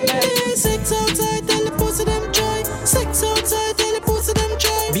like truck bed. Sex outside, tell the pussy them joy. Sex outside, tell the pussy them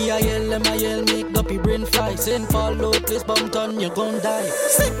joy. B.I.L. M.I.L. make up your brain fly. St. Paul low place bumped on you gon' die.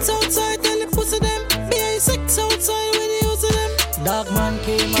 Sex outside, tell the pussy them. B.I. sex outside when you use them. Dog man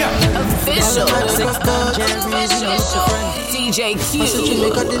came out. Official. DJ Q. Trini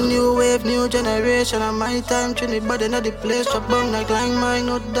got the new wave, new generation. And my time, Trini, but another place. Chop bum like line mine.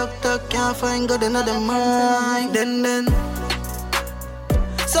 No doctor can't find God another mind. Then.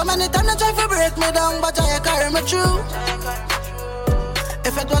 So many times I try to break me down, but I carry me through.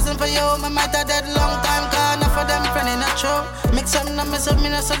 If it wasn't for you, I might have dead long time. Cause enough of them friend in a true. Make some no mess up, me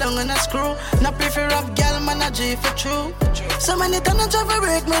no so long in a screw. Not prefer up girl, man a G for true. So many times I try to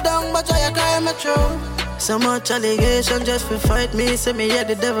break me down, but I carry me through. So much allegation just for fight me. Say me yeah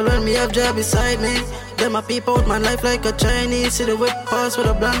the devil when me have job beside me. Them a peep out my life like a Chinese. See the whip pass with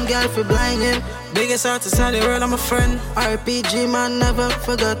a blonde girl for blind him. Biggest artist in the world, I'm a friend. RPG man, never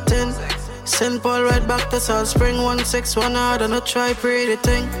forgotten. Send Paul right back to Salt Spring. 161 hard and I try pretty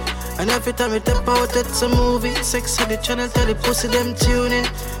thing. And every time it tap out, it's a movie. Sex on the channel, tell the pussy them tuning.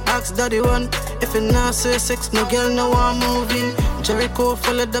 Ask daddy one, if it not say sex, no girl, no one moving. Jericho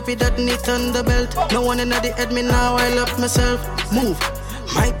full of duppy that neat on the belt. No one in the head, me now, I love myself. Move.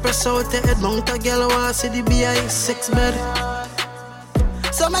 Might press out the head, mount a girl, I see the BI6 bed.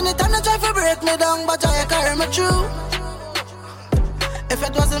 So many times I try to break me down, but I carry me through. If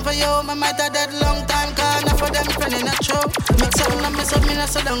it wasn't for you, I might have dead long time. Cause enough of them friendly not true. Mix up and mess up, me not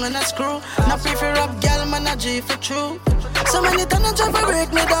sit down and a screw. Not free for rap, girl, man a G for true. So many times I try to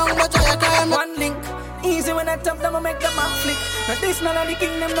break me down, but I carry me. One link, easy when I tap them, I make them a flick. Now this none of the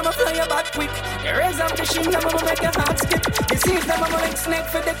kingdom, them a fly a bat quick. The raise up the sheen, them a make your heart skip. You see them, I'm a like snake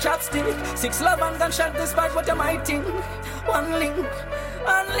for the chopstick. 6 love and gunshot despite what you might think. One link,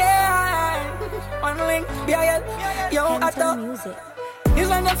 one link, BIL, yo, I thought. It's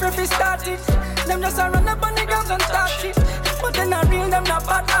like them free started. Them just a run up on the ground and start shit. But they're not real, them not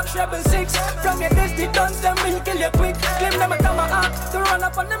bad apps, Rebel 6. From your dusty guns, them will kill you quick. Claim them a come out. To run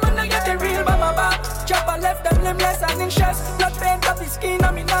up on them and they get the real by my back. Chop and left them limbless and in chest. Blood paint up his skin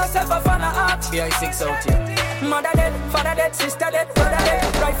and me now self a fan of art. BI6 out here. Mother dead, father dead, sister dead, brother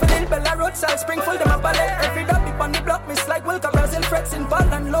dead. Rifle Hill, Bella Road, Salt Spring, full them a pallet. Every dog dip on the block, miss like Wilka, Brazil, frets in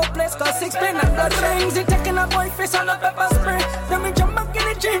ball and low place. Cause 6 pain and blood rings. It taking a boy face on a pepper spray. Then we jump back in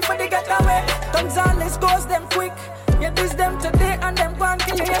the chain for the getaway. Gonzales goes them quick. You diss them today and them go and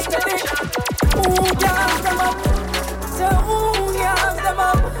kill you yesterday. Ooh, yeah, them up. So ooh, yeah, them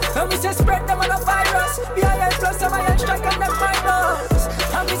up. And we say spread them on a virus. BIL plus them I strike and them minus.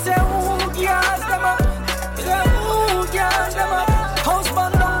 And we say ooh, yeah, them up. So ooh, yeah, them up. House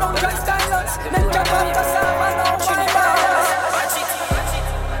burn down, don't try silence. Then jump on the side and don't try violence.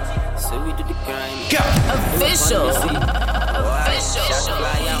 So we do the crime. Official.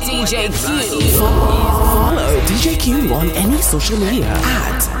 DJ Q. Follow DJ Q on any social media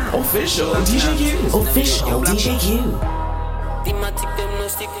at Official DJ Q. Official DJ Q. Thematic them no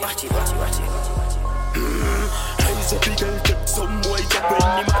stick party. Hands up, girl, get some boy get when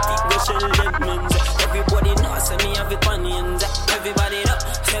thematic go shell them men's. Everybody knows me have it onions. Everybody know,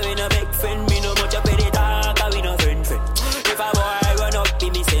 say we no big friend, me no much up in the dark, we no friend. If a boy run up, be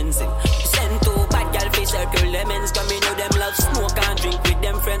me sensing. Send 2 bad girl fi circle them ends. Cause me know them love smoke and drink with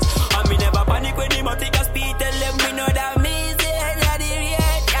them friends. And me never panic when them a take a speed. Tell them we know that me say yeah the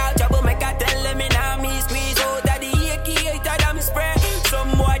rate. Y'all trouble make a tell them me now me squeeze out of the AK out of them spray.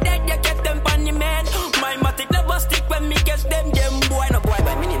 Some boy dead you get them pan the man. My matic never stick when me catch them boy. No boy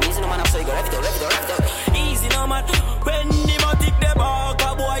by me name easy no man. I'm so you go rev it up. Easy no man. When the matic them back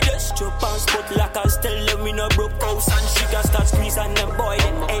a boy just chop and spot like I tell them we no broke house and sugar start squeeze and them boy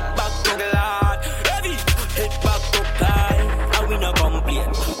then head back to glad. Heavy head back to glad. And we no complain.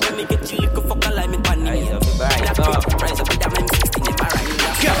 When me get you little fuck a line me pan me. Rise up with them M16 in my right.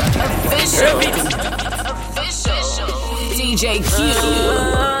 Official. DJ Q.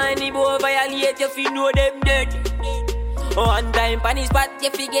 Any boy violate you fi know them dead. One time pan his spot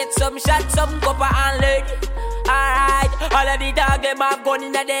you fi get some shot, some copper and lead. Alright, all of the dog them have gun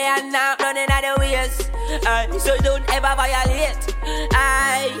in the day and now running out the ways. So don't ever violate.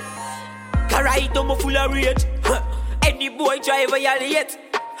 Aye, right I'm full of rage. Any boy try violate,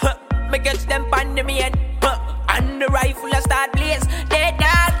 me catch them pan the main. And the rifle a start blaze. They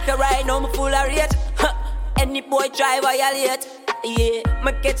dark, right now I'm full of rage. Any boy try violate, yeah,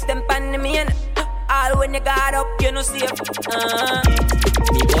 me catch them pan the main. All when you got up, you know safe.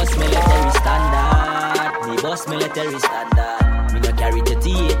 Me boss military standard. Me boss military standard. Me no carry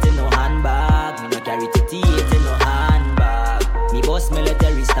 38 in no handbag. Me no carry 38 in no handbag. Me boss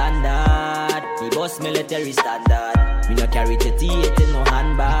military standard. Me boss military standard. Me no carry 38 in no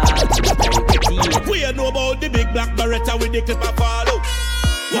handbag. Me no carry 38. We know about the big black Beretta with the clip of follow.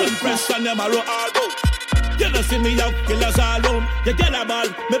 One press and them a roll all out. You don't see me out, killers all alone. You get a ball,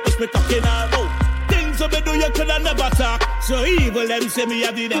 me push me talking all out. Things so me do you coulda never talk. So evil them say me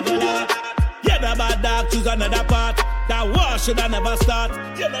have the devil heart. Yeah, the bad dog choose another part. That war shoulda never start.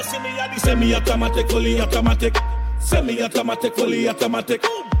 You don't see me have the semi-automatic, fully automatic. Semi-automatic, fully automatic.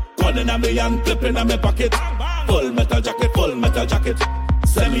 Gun in me and clip in me pocket. Full metal jacket.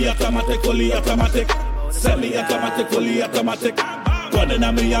 Semi-automatic, fully automatic. Semi-automatic, fully automatic. Gun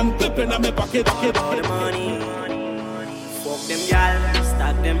in me and clip in me pocket. All the money. Fuck them gal,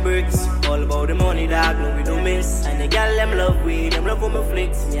 stack them bricks. All about the money, dog, no we don't miss. And the gal them love we, them love on my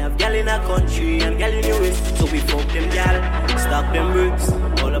flicks. Me have gal in a country and gal in the west. So we fuck them gal, stock them bricks.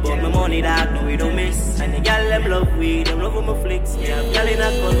 All about my money, dog, no we don't miss. And the gal them love we, them love on my flicks. Me have gal in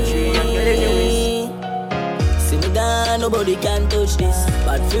a country and gal in the west. See me down, nobody can touch this.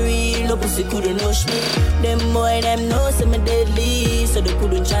 But for real, no pussy couldn't rush me. Them boy, them know say me deadly, so they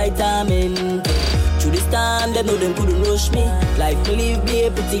couldn't try timing. Through this time, them know them couldn't rush me. Life me live, be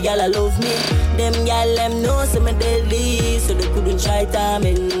a pretty gal, I love me. Them gal, them know say me deadly, so they couldn't try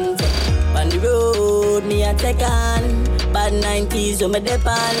timing. On the road, me a take on. Bad 90s, so me dep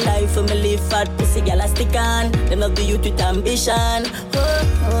on. Life for me live, fat pussy gal, I stick on. Them love the youth with ambition.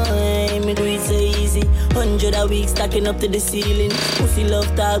 Me do it so easy. 100 a week stacking up to the ceiling. Pussy love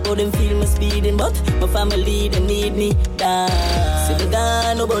talk, how them feel me speeding. But my family, they need me down. See me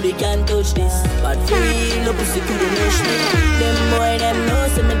down, nobody can touch this. But for real, no pussy couldn't rush me. Them boy, them know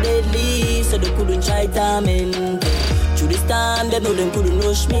say me deadly, so they couldn't try timing. Through this time, them know them couldn't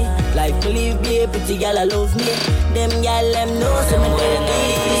rush me. Life me live, be a pretty gal, I love me. Them gal, them know say me deadly.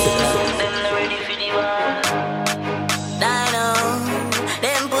 Them ready for the war. Die now.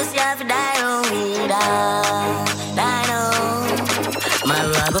 Them pussy have to die on me, die now. My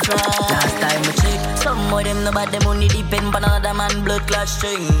rag of fly. Last time I check, some more them no bad, them only depend on another man blood clot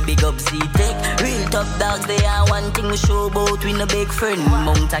string. Big up Z-Tech, real tough dogs, they are one thing we show about with no big friend.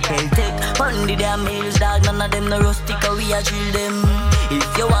 Mount a Celtic, only them males dog, none of them no rustic, we a drill them.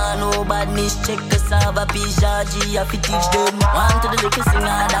 If you want no badness, check the Sava Pijaji, I fi teach them. Want to the little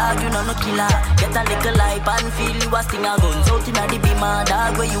singer, dog, you know no killer. Get a little life and feel you a stinger. Guns out in a the beamer,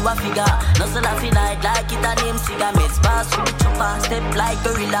 dog, where you a figure. No so that feel like it a name cigar. Meds pass through the chopper, step like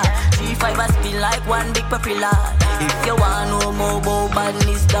gorilla. 3-5 a spin like one big propeller. If you want no more about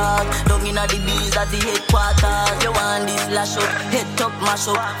badness, dog, down in a the bees at the headquarters. You want this lash up, head top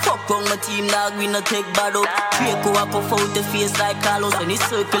mash up. Fuck on my team, dog, we no take bad up. Draco a puff out the face like Carlos. When it's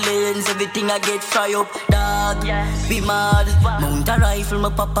circulates, everything I get fry up, dog. Be mad. Mount a rifle, my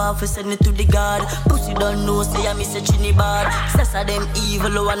papa for send it to the guard. Pussy don't know, say I miss a chinny bad. Sess of them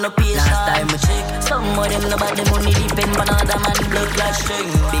evil, who want no patient. Last time I check, some of them no bad, the money depend on another man blood clot string.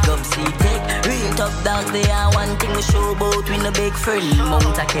 Big up Z-Tech, real tough dogs, they are one thing we show about with no big friend.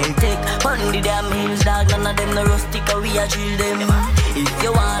 Mount a Celtic, bundy them hills, dog, none of them no rustic, we a drill them. If you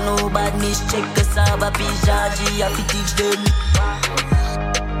want no badness, check the Saba Pijaji, I fi teach them.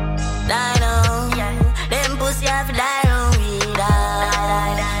 Die now, them pussy have to die on me,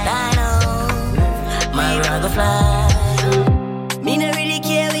 die now, my rag of fly. Me no really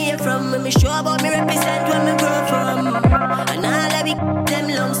care where you from, when me sure about me represent where me grow from. And all I be them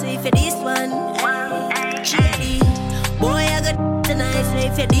long, so if you this one, shady. Boy I got tonight, so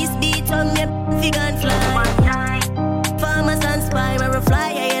if you this beat on me, figure and fly. Farmers and spy, I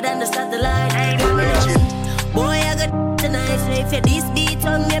fly higher than the satellite. Boy I got tonight, so if you this beat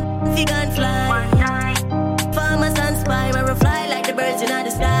on me, figure and fly. Farmers and spy, I fly like the birds in the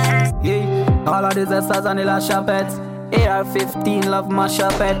sky. Yeah, all of these essers and the last shoppets. AR-15 love my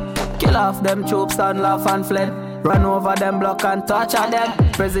shoppet. Kill off them troops and laugh and fled. Run over them block and torture them.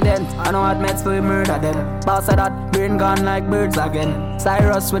 President, I know admits for murder them. Boss of that, brain gone like birds again.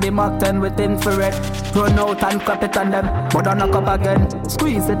 Cyrus with the Mach 10 with infrared. Run out and clap it on them, but don't knock up again.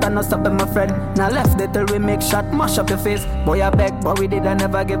 Squeeze it and not stop them, my friend. Now left it till we make shot, mash up your face. Boy I beg, but we did I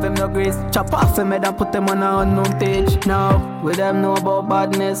never give him no grace. Chop off him head and put them on an unknown page. Now, with them know about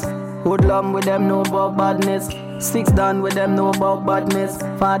badness. Hoodlum with them know about badness. Six down with them know about badness.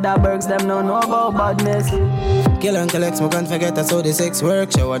 Father Bergs them know about badness. Kill and collect, smoke and forget that's how the sex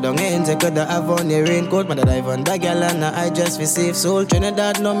work. Shower down ends, I could have on the raincoat. Man, I dive on the gal and I just receive soul.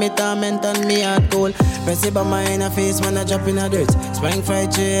 Trinidad know me torment and me heart cold. Press it by my inner face, man, I drop in a dirt. Spring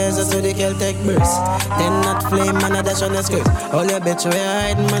fried chairs, that's how the Celtic burst. Then not flame, man, I dash on the skirt. All your bitch where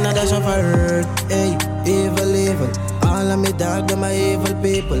I hide, man, I dash off a hurt. Hey, evil, evil. All of me dog, them are evil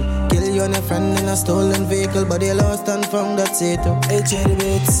people. Kill you and a friend in a stolen vehicle, but they lost and found, that's it. Hey, cherry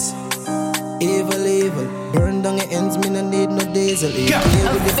bits. Evil, evil. Burn down your ends, me no need no diesel. Deal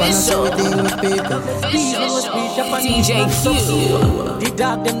with the fans, so we deal with people. DJ Q. The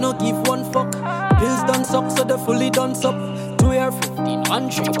dog, them no give one fuck. Pills done suck, so they fully done suck. 2 AR-15, 1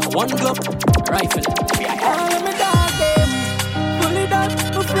 trigger, 1 glove, rifle. All of me dog, them fully done.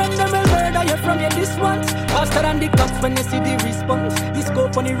 My friend, them will murder you from your this one. Faster than the cops when you see the response. The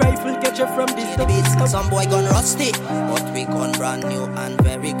scope on the rifle catch you from this beats. Some boy gone rusty, but we gone brand new and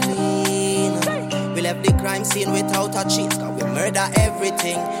very clean. We left the crime scene without a cheat, cause we murder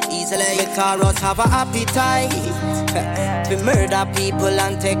everything easily. Because have a appetite we murder people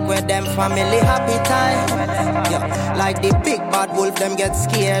and take with them family happy time. Yeah. Like the big bad wolf, them get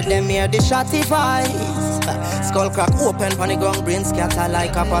scared, them hear the shotty voice. Skull crack open on the ground, brain scatter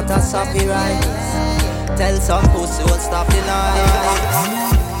like a pot of soppy rice. Tell some pussy won't stop the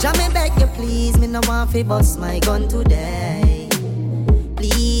noise. Jammy beg you please, me no want fi bust my gun today.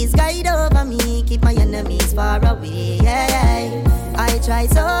 Please guide over me, keep my enemies far away. I try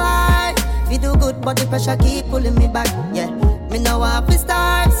so hard, we do good but the pressure keep pulling me back. Yeah, me no want to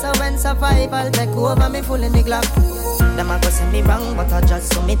start, so when survival take over me full in the glock. Them a go say me wrong, but I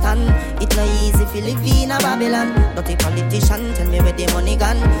just so me tan. It no easy fi live in a Babylon. Dirty politician tell me where the money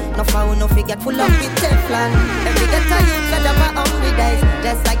gone. No foul, no forget full up with Teflon. Every get a youth fed up a hungry days,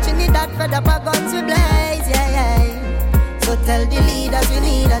 just like Trinidad fed up a guns we blaze. Yeah. So tell the leaders we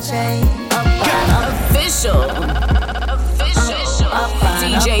need a change. Official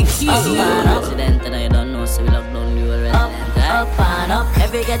DJ Q. President and I don't know, so we lock down you already. Up and up.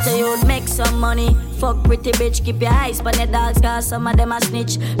 Every get a youth make some money. Fuck pretty bitch, keep your eyes on the dogs, cause some of them a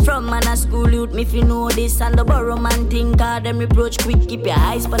snitch. From man a school youth, me if you know this. And the borrow man think, cause them reproach quick. Keep your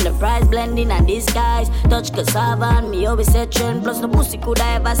eyes on the price, blending and disguise. Touch cassava and me always say trend. Plus no pussy could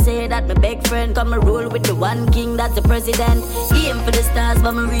I ever say that my big friend. Come and roll with the one king, that's the president. Aim for the stars,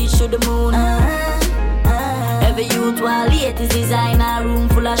 but me reach to the moon. Every youth while late is designer, room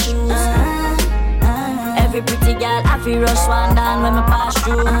full of shoes. Every pretty girl I feel rush one down when me pass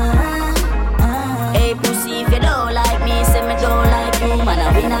through. Hey pussy, if you don't like me, say me don't like you. Man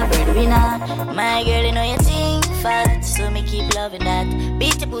a winner, breadwinner. My girl, you know you think fat, so me keep loving that.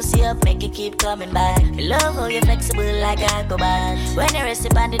 Beat your pussy up, make it keep coming back. Me love how you flexible like a cobalt. When you rest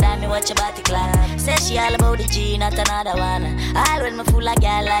upon the dime, me watch your body clap. Say she all about the G, not another one. All when me fool a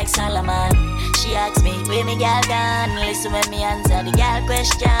girl like Solomon. She asks me, where me girl gone? Listen when me answer the girl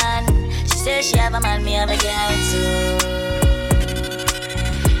question. She says she have a man, me have a girl too.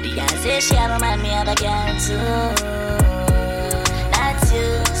 The girl says she have a man, me have a girl too. That's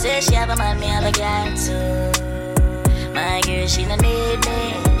you. Say she have a man, me have a girl too. My girl, she no need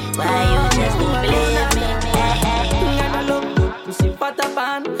me. Why you just don't believe me? I look good, pussy fat up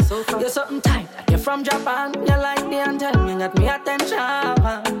on. You're something tight, like you're from Japan. You like me and tell me, got me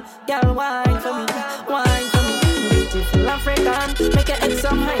attention. Girl, wine for me, wine for me. Beautiful African, make your head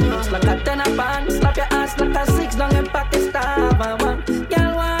some high notes like a 10 a band. Slap your ass like a 6 down in Pakistan. Girl, wine.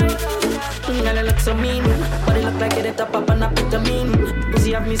 Girl, you look so mean, but it look like you're the top up and I put them in.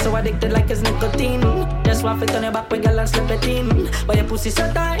 Pussy have me so addicted like it's nicotine. Just want fit on your back with girl and slip it in. But your pussy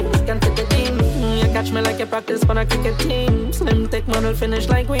so tight, can't fit it in. You catch me like you practice for a cricket team. Slim thick model finish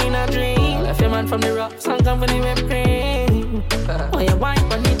like we in a dream. Left your man from the rocks and company whipped cream. Oh, you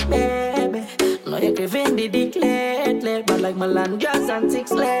wine on it, baby. No, you're craving the dick lately. But like Milan jazz and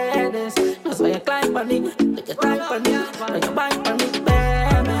 6 ladies. That's why you climb on it, take your time on it. Now you bite on it,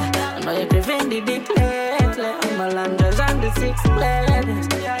 baby. Now you're craving the dick lately. Milan jazz and the 6 ladies.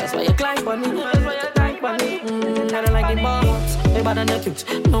 That's why you climb on it, that's why you climb on it. I don't like the bombs, they bad and they cute.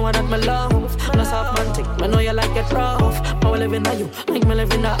 Know what that my love, no soft man tick. I know you like it rough. I live in a you, make me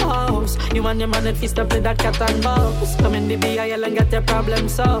live in a house. You and your man that feast up with that cat and mouse. Come in the BIL and get your problem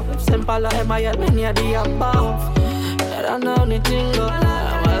solved. Simple or MIL, many of the above. I don't know anything, but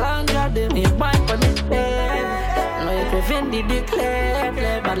I'm a long job. You bite on it, baby. Know you craving the dick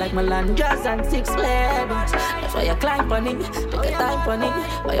lately. But like Milan jazz and 6 ladies. That's why you climb on it, take your time on it.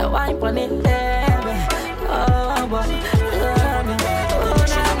 Why you wipe on it, baby. Oh, boy.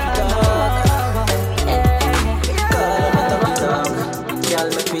 Girl,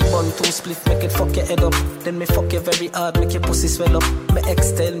 make me bun 2 spliff, make it fuck your head up. Then me fuck you very hard, make your pussy swell up. My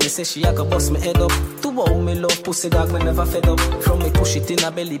ex tell me, say she a go bust me head up. To wow me love pussy dog, me never fed up. From me push it in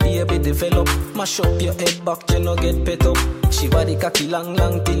her belly, baby develop. Mash up your head back, you no get pet up. She body cocky long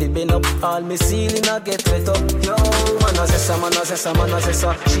till it bend up. All me ceiling a get wet up. Yo, man a zessa, man a zessa, man a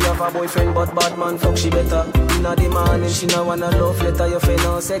zessa. She have a boyfriend but bad man fuck she better. Inna the morning she no wanna love letter. You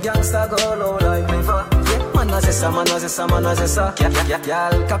finna say gangsta go low like never. Yeah, man a zessa, man a zessa, man a zessa.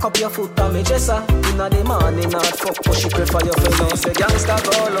 Y'all cock up your foot and me jessa. Inna the morning not fuck but she prefer you finna say gangsta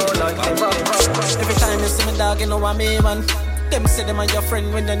go low like never. Every time you see me dog you know I'm me man. Them say them are your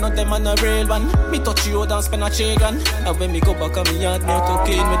friend when they know them are a real one. Me touch you down, spend a chicken. And when me go back on me yard, me out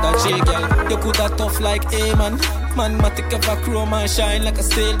cocaine with that J girl. You good that tough like a man. Man, my take ever chrome and shine like a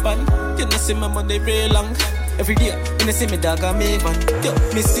steel pan. You know see my money real long. Every day, when you see me dog and me man. Yo,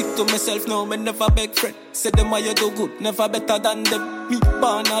 me sick to myself now, me never beg friend. Say them why you do good, never better than them. Me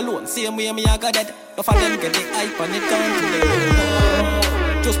born alone, same way me I got dead. Enough of them get the hype and it turn to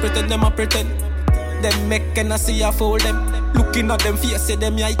them. Just pretend them a pretend. them make and I see I fool them. Looking at them face, say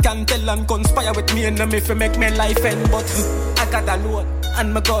them I can tell and conspire with me and them if you make me life end. But I got a loan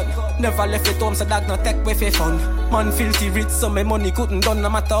and my gun. Never left it home, so that no take with a fun. Man filthy rich, so my money couldn't done. No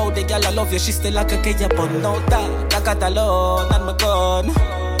matter how the girl I love you, she still like a kid upon. No doubt, I got a loan and my gun.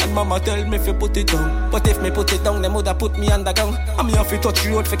 And mama tell me if you put it down. But if me put it down, them woulda put me underground. And me have to touch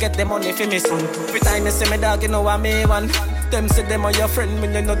road, forget the money for me son. Every time you see me dog, you know I'm me one. Them say them are your friend,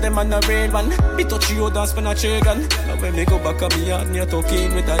 when you know them are no real one. Me touch road and spend a chicken. Now when me go back on me yard, me a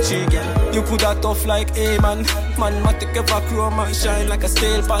talking with a chicken. You coulda tough like a man. Man, ma take ever chrome and shine like a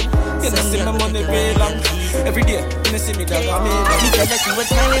steel pan. You know see my money way long. Every day, when you see me dog, I'm me one. Me tell her she was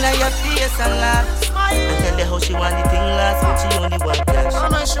smiling at your face and laugh. And tell her how she want the thing last, but she only want cash.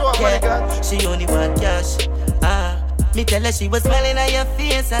 I'm not sure, yeah, she only want cash. Me tell her she was smiling at your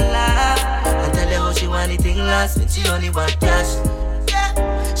face and laugh. And tell her how she want the thing last, but she only want cash.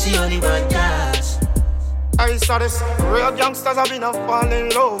 Yeah, she only want cash. I saw this real youngsters have been a fall in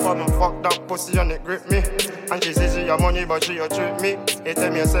love. I'm fuck that pussy and it grip me. And she says she your money but she a trick me. It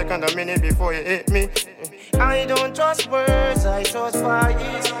take me a second, a minute before you hit me. I don't trust words, I trust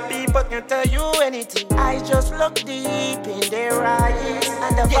vibes. People can tell you anything. I just look deep in their eyes.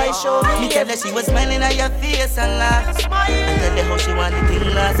 And the vibe show me. Me tell her she was smiling at your face and laugh. And tell her how she want the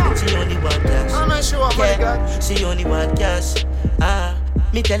thing last, but she only want cash. I'm not sure, yeah, she only want cash.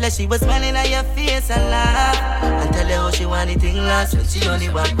 Me tell her she was smiling at your face and laugh. And tell her how she want the thing last, but she only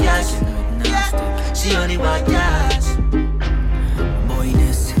want cash. Yeah, she only want cash. Boy,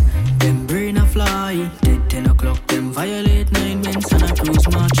 this, them brain a fly. 10 o'clock, them violate 9 men. Santa Cruz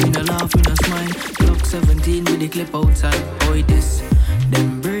marching, a laugh in a smile. Clock 17 with the clip outside. Boy, this,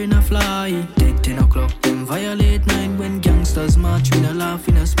 them brain a fly. 10 o'clock, them violate 9 when gangsters march with a laugh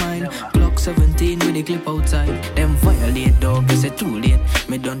in a smile. Clock 17 with the clip outside. Them violate dog, is it too late?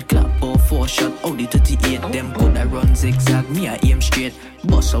 Me don't clap or 4 shot, Audi 38. Them coulda run zigzag, me I aim straight.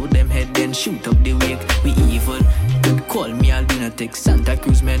 Bust out them head, then shoot up the wake. We evil, could call me a lunatic. Santa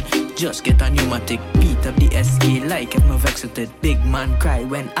Cruz men, just get a pneumatic. Beat up the SK like if me vex with it. Big man cry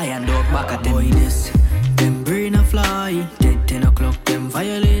when I and dog back at them. Boy, this, them brain a fly. 10 o'clock, them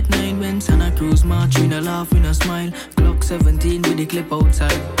violate 9 when Santa Cruz march with a laugh in a smile. Clock 17 with the clip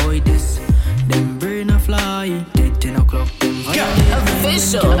outside. Boy, this, them brain a fly. 10 o'clock, them violate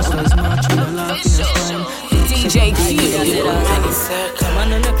Official. gangsters march with a laugh in a smile. DJ Q. Come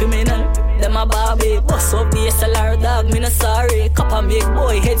on, no criminal. Them a Barbie, bust up the SLR dog, me no sorry. Copper make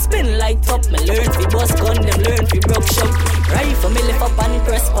boy head spin like top. Me learn fi bust gun, them learn fi broke shop. Rifle me lift up and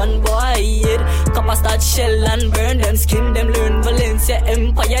press on boy head. Copper start shell and burn them skin. Them learn Valencia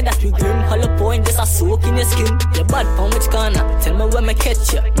Empire that we grim. Hollow point, just a soak in your skin. You bad from which corner? Tell me where me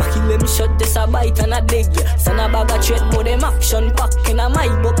catch you. Macky let me shot this a bite and a dig you. Son a bag a tread, but them action pack in a my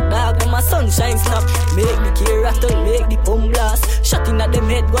book dog. And my sunshine snap. Make the key rattle, make the pump blast. Shot in at them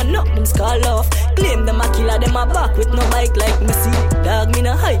head, one knock them skull off. Claim them a killer, them a back with no bike like Messi. Dog me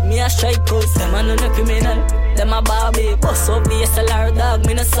no hype, me a strike cause them a no criminal. Them a Barbie, bust up the SLR dog,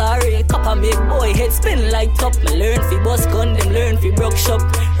 me no sorry. Copper make boy head spin like top. Me learn fi bust gun, them learn fi broke shop.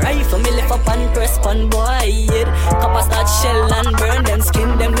 Rifle me lift up and press on boy head. Copper start shell and burn them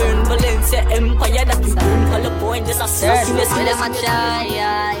skin. Them learn Valencia Empire that we grim. Hollow point, just a source in the skin. Them a try,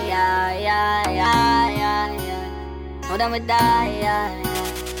 know them we die,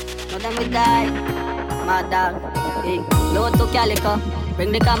 know them we die. Mad dog, hey, load to Calico,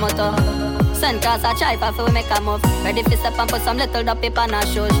 bring the camoto. Send cars a try for we make a move. Ready for step and put some little dopey pan a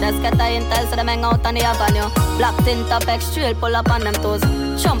shoes. Let's get a intel so them hang out on the avenue. Black tint top X trail pull up on them toes.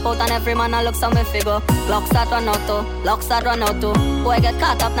 Jump out and every man a look some way figure. Locks start run out too, locks start run out too. Boy get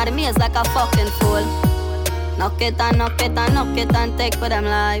caught up now the maze like a fucking fool. Knock it and knock it and knock it and take for them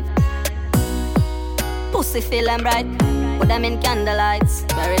life. Pussy feel them bright, put them in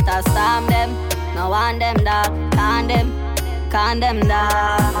candlelights. Veritas storm them, no want them dog. Can them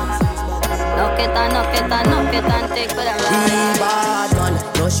dog. Knock it and knock it and knock it and take for them life. Bad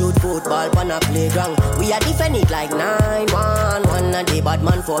man, no shoot football on a playground. We are defend it like 911. And the bad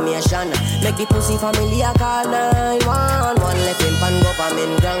man formation. Make the pussy family a call 911. Left him pan go for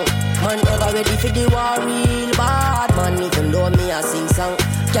men gang. Man ever ready for the war, real bad man. Even though me a sing song,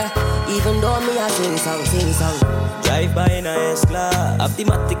 yeah. Even though me a sing song. Drive by in a S-Class,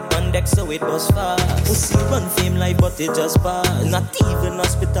 automatic on deck so it was fast. Pussy run fame like but it just pass. Not even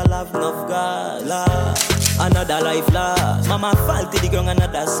hospital have enough gas. Another life lost. Mama fall to the ground,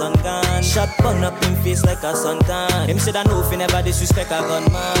 another son gone. Shot burn up in face like a suntan. Him said I know if you never disrespect a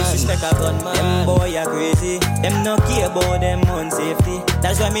gunman. Them boy are crazy. Them no care about them own safety.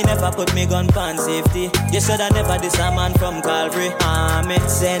 That's why me never put me gun pan safety. You said I never diss a man from Calvary.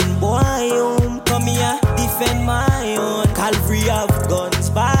 It's Send boy home, come here, defend my own. Calvary have guns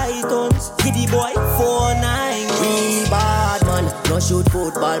by tons. Giddy boy 4-9. We bad man, no shoot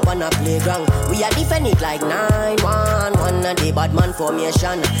football on a playground. We are defend it like 9-1-1. And the bad man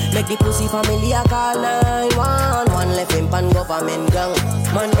formation. Make the pussy family a call 9-1-1. Left him pan government gang.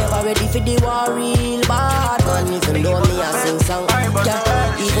 Man ever ready for the war, real bad man. Even though me a sing song,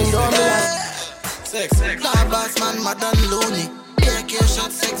 yeah, even though me a sex. Nah, boss man, mad and loony. Take your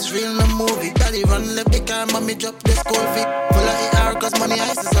shot, sex, real no movie. Daddy run, left the car, mommy drop the school fee. Full of AR, cause money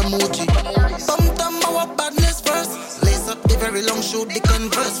ice is a mochi. Sometime our badness first. Lace up the very long shoot, the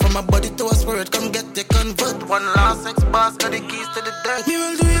converse. From my body to a spirit, come get the convert. One last sex boss, got the keys to the dirt. Me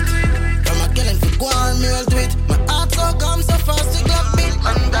will do it. From a killing for go on, me will do it. My heart so calm, so fast, the clock beat.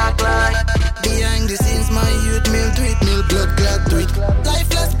 And dark light. Behind the scenes, my youth, me will do it. Me will blood glad do it.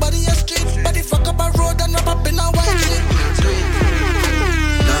 Lifeless body a street. Body fuck up a road and wrap up in a white shit. Do it.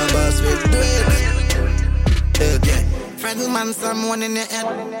 Now boss will do it. Okay. Friend man, someone in your head.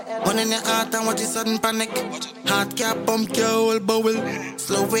 One in your heart and watch your sudden panic. Heart can't pump your whole bowel.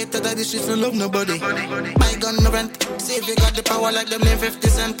 Slow way to the streets, no love nobody. Buy gun no rent. See if you got the power like them name 50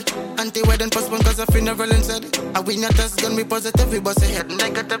 Cent. Anti-wedding postpone cause a funeral instead. I win your test gun, we positive, we bust a head.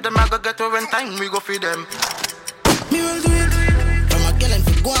 Negative, them I go get over in time, we go feed them. Me will do it. From a killing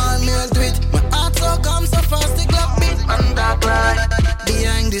for go on, me will do it. My heart so calm, so fast, the clock beat. And dark light.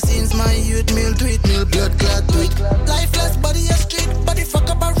 Behind the scenes, my youth, me will do it. Me will blood clot do it. Lifeless body a street. Body fuck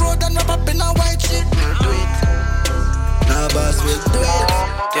up a road and wrap up in a white shit. Me will do it. Now boss will do it.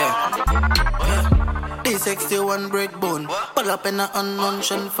 Yeah. D61 break bone. Pull up in a unknown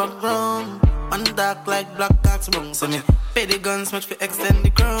for ground. And dark like black cocks bone. So me pay the guns much for extend the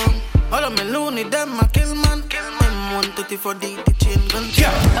crown. All of me loony, them a kill man. M134 D, the chain gun.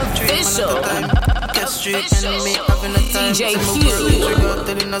 Official. Get straight enemy having a time. DJ Q. Trigger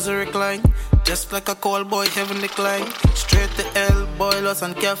till the nozzle recline. Just like a call boy, heaven decline. Straight to hell, boilers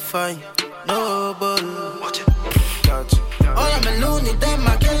and cap fine. No bull. Watch it. All of me loony, them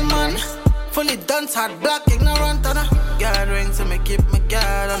a kill man. Fully dance, hard black, ignorant, and a guard ring to me keep my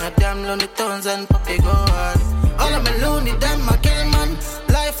guard on a damn lonely tones and puppy go hard. All of me loony, them a kill man.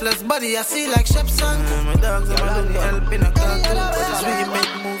 Lifeless body, I see like Shepson. My dogs are my lonely help in a cartoon. But it's we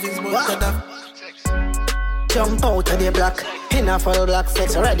make movies, but cut off. Jump out of the block, in a full black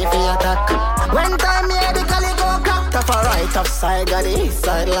sex, ready for attack. When time here, the collie go cocked off a right off side, got the east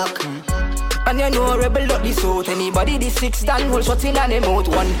side lock. And you know rebel up the suit. Anybody the 6 stand will shut in and them out.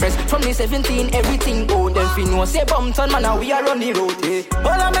 One press from the 17, everything go. Them fi know say Bumpton man, we are on the road. Eh.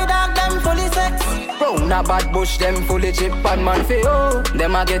 All of me dog them fully sex. Round a bad bush, them fully chip and man fi oh.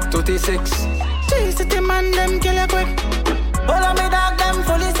 Them a get 36. City man, them kill you quick. All of me dog them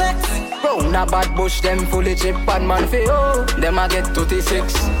fully sex. Round a bad bush, them fully chip and man fi oh. Them a get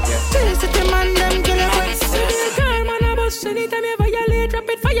 36. City man, them kill you quick. Anytime you violate,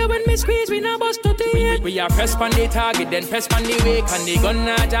 rapid fire when me squeeze, we not bust to the We are press on the target, then press on the wake. And the gun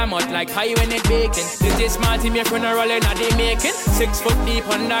not jam out like pie when it baking. This is smart team, you're gonna roll in at the making. 6 foot deep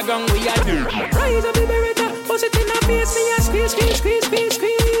underground, we are doing. Rise up the beretta, bust it in the face, me a squeeze, squeeze, squeeze, squeeze,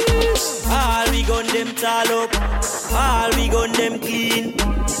 squeeze. All we gun them tall up, all we gun them clean.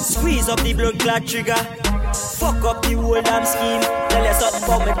 Squeeze up the blood clot trigger. Fuck up the whole damn scheme. Tell us up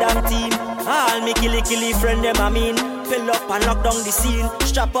for my damn team. All me killy friend them I mean. Fill up and lock down the scene.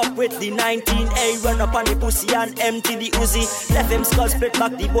 Strap up with the 19A. Run up on the pussy and empty the Uzi. Left him skull split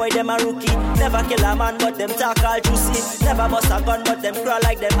back, the boy them a rookie. Never kill a man but them talk all juicy. Never bust a gun but them crawl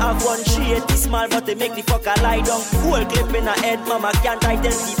like them have one. She ain't small but they make the fucker lie down. Whole clip in her head, mama can't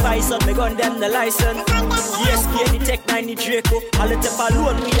identify. So me gun them the license. Yes, the Tech 90 Draco. All the tip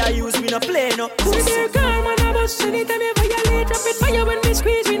alone we a use, we no play no. See their car man a bust. Anytime you violate, rapid fire when we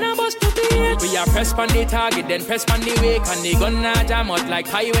squeeze, we not bust to the head. We are press on the target, then press on the wake. And the gun not jam out like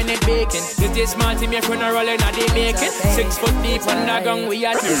pie when it baking. This is smart team, you're gonna roll in at the making. 6 foot deep underground, we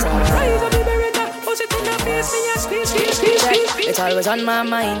are doing. Rise up the beretta, bust it in the face, me a squeeze, squeeze, squeeze, squeeze. It's always on my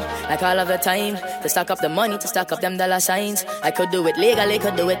mind, like all of the time. To stack up the money, to stack up them dollar signs. I could do it legally,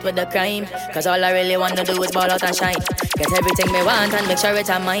 could do it with the crime. Cause all I really want to do is ball out and shine. Get everything me want and make sure it's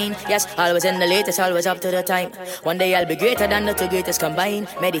on mine. Yes, always in the latest, always up to the time. One day I'll be greater than the two greatest combined.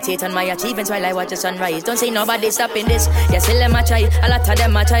 Meditate on my achievements while I watch the sunrise. Don't say nobody stopping this. Yes, still them a try. A lot of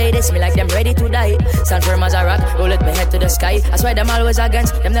them a try this. Me like them ready to die. Stand firm as a rock, roll it me head to the sky. I swear them always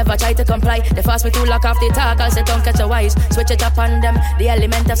against. Them never try to comply. They force me to lock off the talk, I'll say don't catch a wise. Switch it up on them, the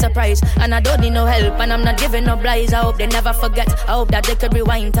element of surprise. And I don't need no help, and I'm not giving no lies. I hope they never forget. I hope that they could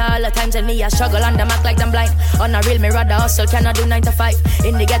rewind to all the times and me I struggle and them act like them blind. On a real me rather the hustle, cannot do 9 to 5.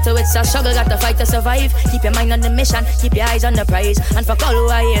 In the ghetto, it's a struggle, got to fight to survive. Keep your mind on the mission, keep your eyes on the prize. And fuck all who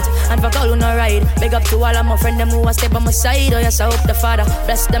I hate, and fuck all who no ride. Big up to all of my friends, them who a stay by my side. Oh yes, I hope the Father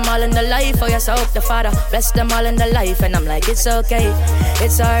bless them all in the life. Oh yes, I hope the Father bless them all in the life. And I'm like, it's okay,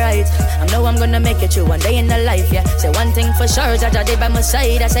 it's alright. I know I'm gonna make it through one day in the life, yeah. Say one thing for sure, Jaja day by my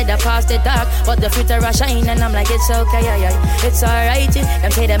side. I said the past is dark, but the future I shine. And I'm like, it's okay, yeah, it's alright.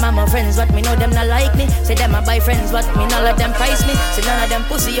 Them say them are my friends, but me know them not like me. Say them are my friends, but me not let them price me. Say none of them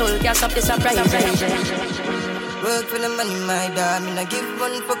pussy hole can't stop the surprise. Work for the money, my dog. Me not give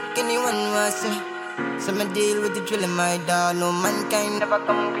one fuck anyone was. So me deal with the drill in my dog. No mankind never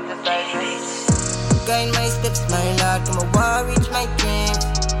come criticize me. Guide my steps, my lord. Come a war, reach my dreams.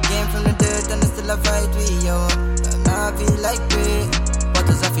 Came from the dirt and I still a fight with you. And I feel like me. What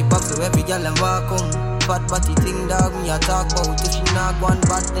is off the box so every girl and walk home. Fat body thing dog me a talk about. If she not go on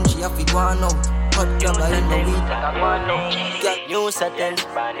bad then she have to go on out. Hot girl in the weed. Got new settings,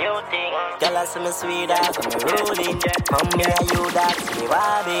 brand new thing. Girl I see me sweet dog, I'm rolling. Come here you dog, see me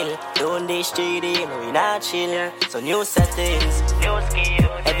wobble. Down the street, no we not chill. So new settings, new skill.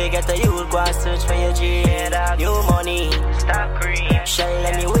 Every get a youth go and search for your dream. New money, stop cream. Shine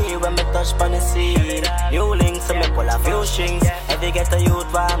anyway when me touch pon the seed. New links so me pull a few strings. Every get a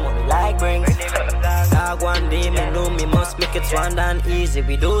youth want money like brings. Dog one day me know me must make it one and easy.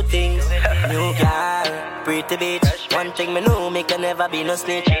 We do things. New girl, pretty bitch. One thing me know me can never be no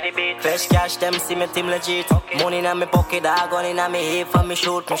snitch. Fresh cash them see me team legit. Money in my pocket dog, gun in my hip for me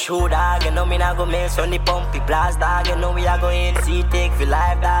shoot dog. You know me not go miss on the pumpy blast dog. You know we are going see take for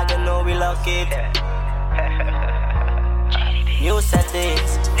life dog. You know we lock it. New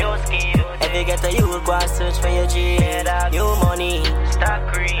settings, new skill. Every get a youth go and search for your dream. New money,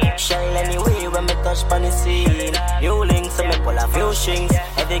 stop cream. Shine anyway when me touch pon the scene. New links so me pull a few strings.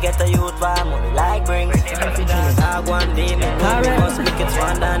 Every get a youth want money like brings. Dog one day me know me must make it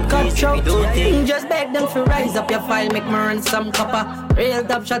one and easy. We do things. Just beg them to rise up your file, make me run some copper. Real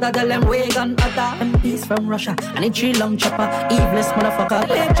top shot of them wagon utter. And peace from Russia, and a tree long chopper. Eveless motherfucker,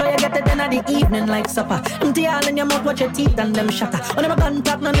 make sure you get it in at the evening like supper. Empty all in your mouth, watch your teeth and them shatter. On them a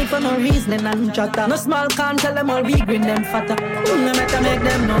contact, no need for no reasoning and chatter. No small can't tell them all we green them fatter. No matter make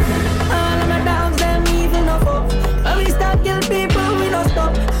them know. All of my dogs, them evil no fuck. When we start kill people, we don't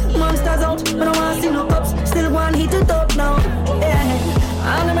stop. Monsters out, but I want see no cops. Still one hit it up now. Yeah.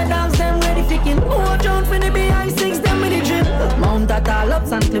 All of my dogs, them ready ficking. Watch out for the BI6, them with the drip. Mount at all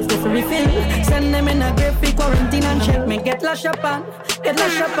ups and cliffs to refill. Send them in a grave for quarantine and check me. Get lash up on, get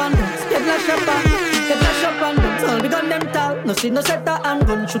lash up on, get lash up on, get lash up on. All we gun them tall, no see no set a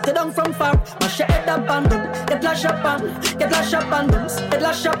handgun. Shoot it down from far, mash your head up and gun. Get lash up on, get lash up on, get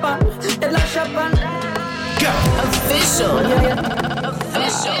lash up on, get lash up on. Official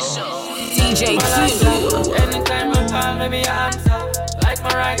DJ Q. Anytime I call, maybe I answer. Like my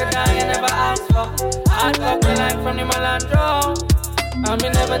ragga dog, you never ask for. Hard fuck the line from the Malandro. And me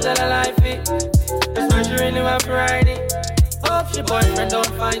never tell a lie fit. That's why she really want to ride it. Hope she boyfriend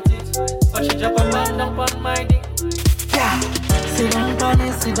don't fight it. But she drop a man down on my dick. Yeah. Sit down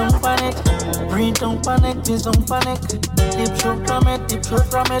panic. Breathe, don't panic, please don't panic. Deep throat from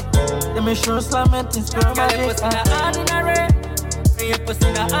it. Let me show slam it, it's girl magic. Your pussy not ordinary. Your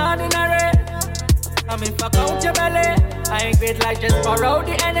pussy not ordinary. I mean fuck out your belly. I ain't great like just borrow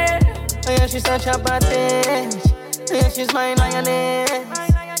the NA. Oh yeah, she's such a bad bitch. Oh yeah, she's my lioness.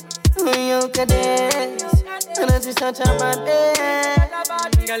 Oh you can dance. And then she's such a bad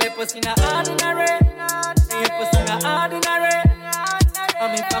bitch. Girl, your pussy not ordinary. Your pussy not ordinary. I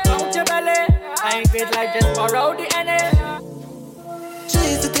mean fuck out your belly. I ain't great like just borrow the NA.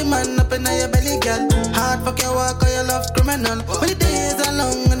 Chase the man up in your belly, girl. Hard fuck your walk or your love criminal. When the days are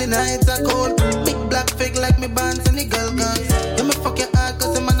long and the nights are cold. Big black fig like me bands and the girl guns. You me fuck your heart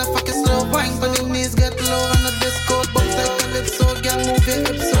cause the man a fuck your slow. Wine when your knees get low on the disco. Bounce like a calypso, girl move your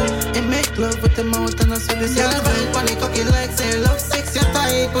hips so. And make love with the mouth and I saw this. Girl vibe on the cocky like say love sex. Your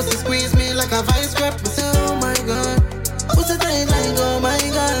tight pussy squeeze me like a vice grip. I say oh my god. Pussy tight like oh my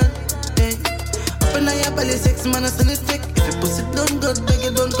god. Hey. Up in your belly 6 man I still it thick. If your pussy done good, beg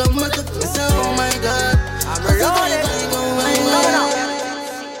you don't come back. I say oh my god. I'm rolling.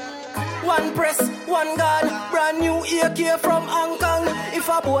 One press, one gun, brand new AK from Hong Kong. If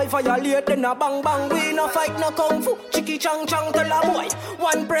a boy violate, then a bang bang. We no fight, no kung fu. Chicky chang chang, tell a boy.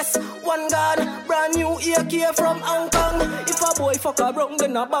 One press, one gun, brand new AK from Hong Kong. If a boy fuck around,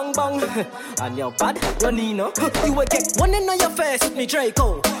 then a bang bang. And your bad, you Nino. You will get one in your face, me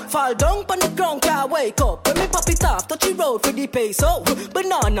Draco. Fall down on the ground, can't wake up. When me pop it off, touch the road for the peso.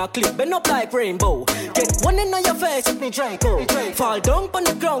 Banana clip, bend up like rainbow. Get one in on your face with me Draco. Fall down on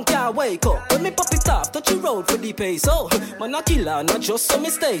the ground, can't wake up. When me pop it off, touch the road for the peso. Man a killer, not just some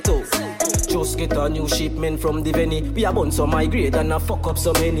mistake too. Just get a new shipment from the Venny. We a bun some migrate and a fuck up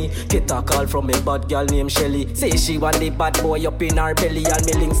so many. Get a call from a bad girl named Shelly. Say she want the bad boy up in her belly. And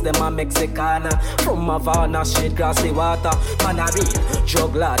me links them a Mexicana. From Havana, straight across the water. Man a real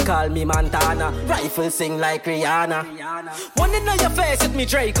drug lad, call me Montana. Rifle sing like Rihanna. One in on your face with me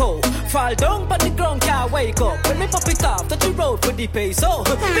Draco. Fall down on the ground, can't wake up. When me pop it off, touch the road for the peso.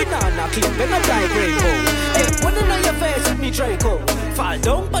 Banana clip, bend up like rainbow. Hey, one in on your face with me Draco. Fall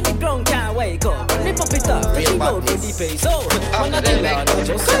down on the ground, can't wake up. When me pop it off, touch the road for the peso. Man a killer, not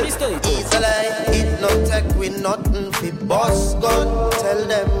just a mistake. Easily, it no tech with nothing fi boss gun. Tell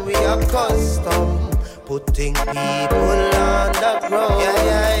them we are custom. Putting people on the ground.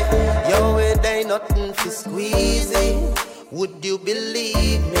 Yeah. Yo, it ain't nothing fi squeezy. Would you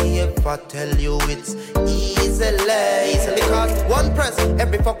believe me if I tell you it's easily? Because one press,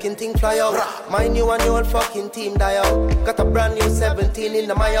 every fucking thing fly out. My new and your fucking team die out. Got a brand new 17 in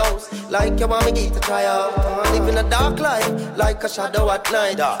my house. Like you want me get to try out. Living a dark life, like a shadow at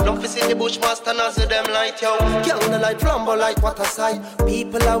night. Don't see the bushmaster now see them light, yo. Young the light flambo like what a sight.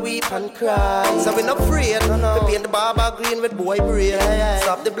 People are weep and cry. So we not afraid, we paint the barber green with boy brain.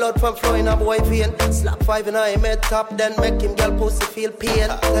 Stop the blood from flowing a boy vein. Slap 5 in a head top, then make him girl pussy feel pain.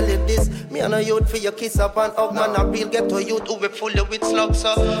 Tell you this, me and a youth for your kiss up and hug. Man a real ghetto youth who we full you with slugs.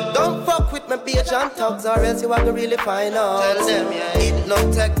 So don't fuck with me bitch and thugs, or else you are gonna really find out. Tell them it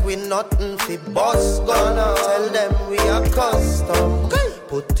no tech with nothing fi boss gonna. Tell them we are custom.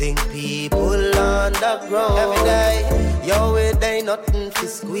 Putting people on the ground every day. Yo, it ain't nothing fi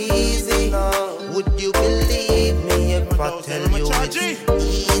squeezy. Would you believe me if I tell you it's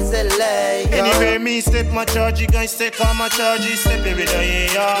easily? Anyway, me step my charge, you guys take all my charges, step every day,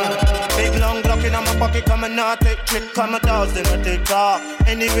 yeah. Big long Glock in my pocket, come and not take trick, come my dogs, them I take off.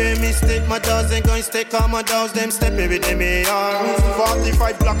 Anyway, me step my dogs, they going take all my dogs, them step every day, me, yeah.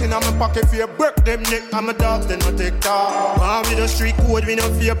 45 Glock in my pocket, fear break them neck, I'm my dogs, then I take off. I'm with the street code, we no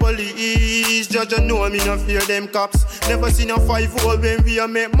fear police, judge I know me no fear them cops. Never seen a 5-hole when we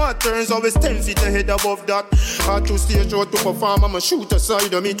make my turns, always 10 feet ahead above that. I choose stage out to perform, I'm a shooter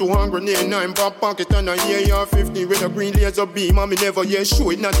side of me, 200 grenade, 9 pop pocket and a AR-50 with a green laser beam. I me never yet show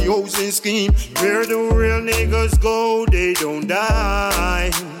it, not the housing scheme. Where the real niggas go, they don't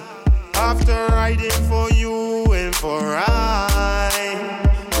die. After riding for you and for I.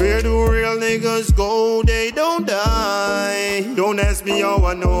 Where the real niggas go, they don't die. Don't ask me how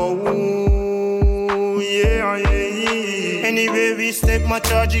I know. Yeah. Anyway, we step my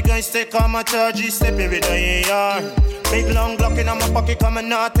charge, you guys take all my charges, step every day, yeah. Big long Glock in my pocket, come and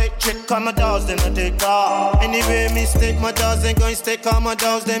not take trick, come my dogs, then I take off. Anyway, me step my dogs, then guys take all my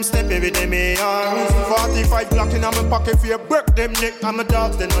dogs, them step every day, me, yeah. 45 Glock in my pocket, fear break them neck, come my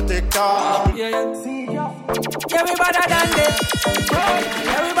dogs, then I take off. Yeah, we better than this.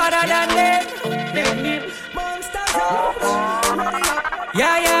 Yeah, we better than this.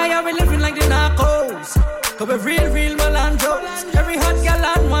 Yeah, we living like the narcos. Cause we're real Melandros. Every hot gal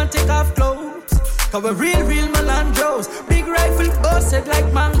and want take off clothes. Cause we're real Melandros. Big rifle busted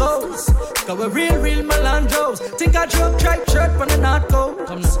like mangoes. Cause we're real Melandros. Think I joke tripe shirt from the North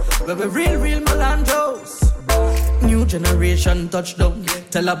Coast. We're real Melandros. New generation touchdown.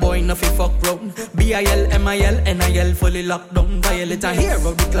 Tell a boy no fi fuck round. BIL, MIL, NIL fully locked down. Violate a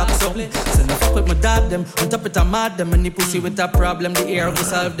hero the clock sound. So no fuck with my dad them. On top it a mad them. Any pussy with a problem, the air will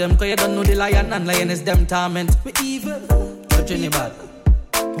solve them. Cause you don't know the lion and lion is them torment. We evil, touch any bad.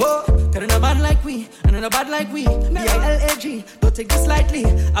 Whoa, cause in a bad like we, and in a bad like we. BILAG, don't take this lightly.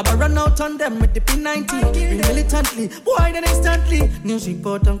 I will run out on them with the P90. Real militantly, boy then instantly. News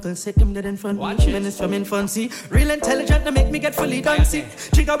report, uncle said him dead in front. Watch minutes from infancy. Real intelligent to make me get fully dancing.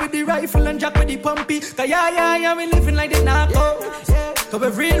 Chica with the rifle and Jack with the pumpy. Cause yeah, we living like the narcos. Cause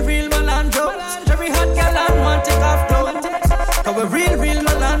we're real Melandros. Every hot gal and want take off clothes. Cause we're real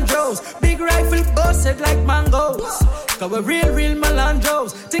Melandros. Big rifle busted like mangoes. Cause we're real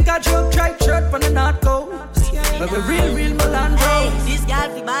Melandros. Think I joke tripe shirt from the North Coast. But we're real Melandros. Hey, this girl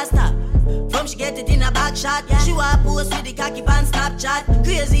fi basta. From she get it in a back shot. She want post with the cocky pan Snapchat.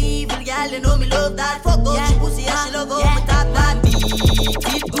 Crazy evil girl, you know me love that. Fuck up she pussy and she love how me top that.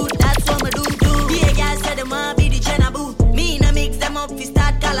 Beat good, that's what me do too. The girl said them want be the Jenna boo. Me na mix them up fi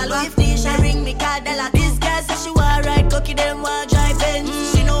start call a if they shall ring me call Della. This girl say she want ride cocky, them want drive Benz.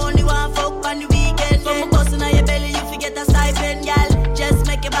 She no only want fuck on the weekend. From a bus in your belly, you forget a stipend, girl. Just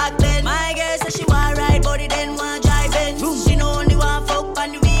make it back then. My girl say she want ride body, then want drive Benz. She no only want fuck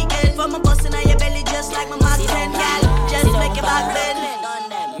on the weekend.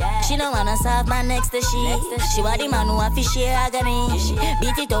 don't wanna serve man next to she. She want the man who have to share agony.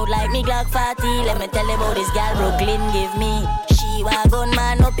 Beat it out like me Glock 40. Let me tell you about this girl Brooklyn give me. She wa gun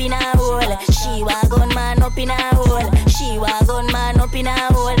man up in a hole. She wa gun man up in a hole. She wa gun man up in a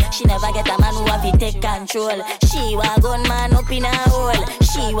hole. She never get a man who have to take control. She wa gun man up in a hole.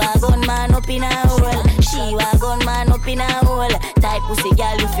 She wa gun man up in a hole. She wa gun man up in a hole. Type pussy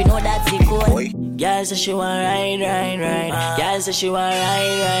girl if you know that's the goal. Girl say she want ride. Girl say she want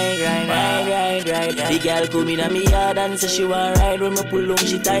ride. The girl come in a me yard and say she want ride. When me pull on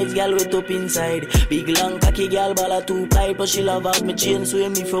she tight, girl wet up inside. Big long cocky girl ball 2 pipe, but she love out me chain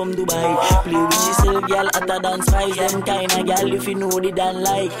swim me from Dubai. Play with she self girl hotter than spice. Them kinda girl if you know the dan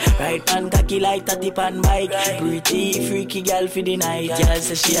like. Right hand cocky like 30 pan bike. Pretty freaky girl for the night. Girl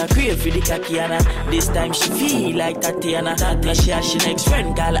say she a crave for the cocky Anna. This time she feel like Tatiana. Now she next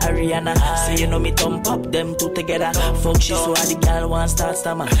friend call Ariana. Say you know me thump up them two together. Fuck she so the girl want start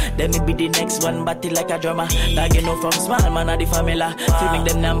stammer. Then me be the next one batty like a drummer. Dog you know from small man of the family. Filming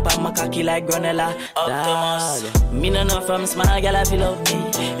them nampa my cocky like granella. Dog me no know from small girl if you love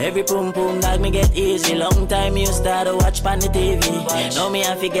me. Every pum pum dog me get easy. Long time you start to watch pan the TV. Now me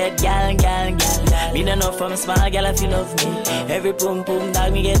I forget gal. Me no know from small girl if you love me. Every pum pum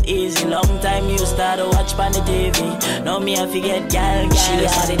dog me get easy. Long time you start to watch pan the TV. Now me I forget gal. She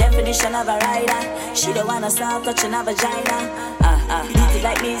is the definition of a rider. She don't wanna stop touching her vagina. Beat it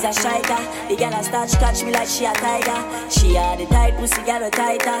like me is a striker. The girl a start catch me like she a tiger. She a the tight pussy girl a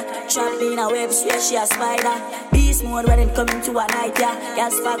tighter. Trap me in a web swear she a spider. Beast mode when it coming to a night, yeah.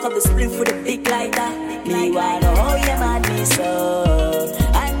 Girl spark up the spliff with a big lighter. Me wanna how you mad me so,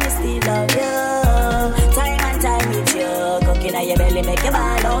 and me still love you. Time and time with you, cooking at your belly make your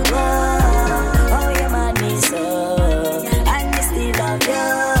ball don't go. How you mad me so, and me still love you.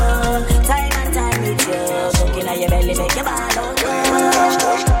 Time and time with you, cooking at your belly make your ball don't go.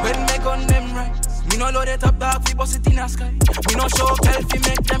 When me gun them right, me no load it up dog, fi bust it in a sky. Me no show tell fi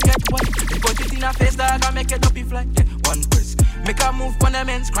make them get wet. Me put it in a face dog and make it up in fly. Yeah, one press, make a move on them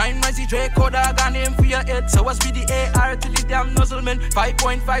ends. Crime noisy Draco dog and aim for your head. So what's be the AR to the damn nuzzleman?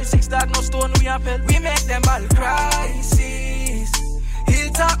 5.56 dog no stone we appel. We make them all crisis.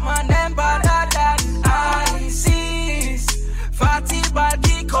 Hilltop man them better than ISIS. 40 ball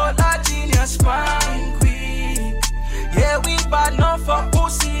kick all a genius spine quick. Yeah, we bad enough for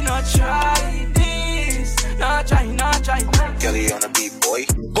pussy, not try this. Not try. Kelly on the beat, boy.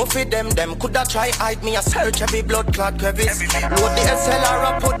 Go feed them coulda try hide me. I search every blood clot crevice. Load the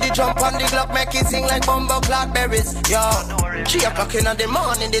SLR, put the jump on the Glock, make it sing like bumbo clot berries. Yeah, 3 o'clock in the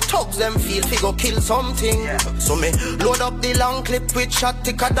morning, the thugs them feel fi go kill something. So me load up the long clip with shot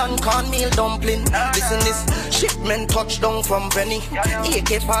thicker than cornmeal dumpling. Listen this, shipment touchdown from Penny.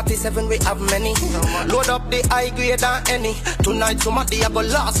 AK-47 we have many. Load up the high grade and any. Tonight somebody I go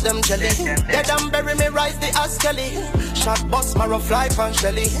lost them jelly. Dead and bury me rise the Askelly. Shot bust marrow fly pan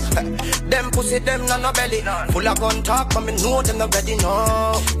shelly. Them pussy them no belly. Full of gun talk but me know them not ready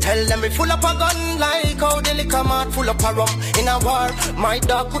no. Tell them we full up a gun like how the liquor mart full up a rum. In a war, my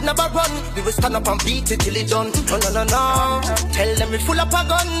dog could never run. We will stand up and beat it till it done. No. Tell them we full up a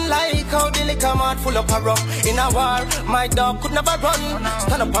gun like how the liquor mart full up a rum. In a war, my dog could never run.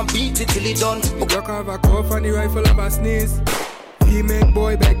 Stand up and beat it till it done. Block have a cough and the rifle of a sneeze. He make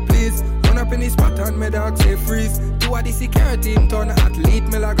boy beg please. Run up in his spot and my dog say freeze. Two of the security team turn athlete.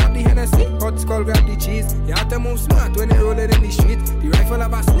 Me like grab the Hennessy, hot skull grab the cheese. You have to move smart when you roll it in the street. The rifle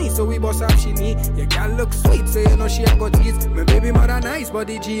have a sneeze so we bust up she knee. Your girl look sweet so you know she a go tease. My baby mother nice but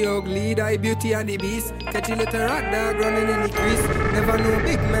the G ugly. The beauty and the beast. Catch a little rat dog running in the crease. Never know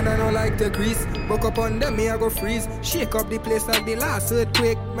big men I don't like to grease. Buck up on them me I go freeze. Shake up the place like the last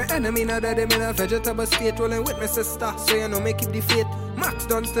earthquake. My enemy now that them in a vegetable state. Rolling with my sister so you know make it defeat. Max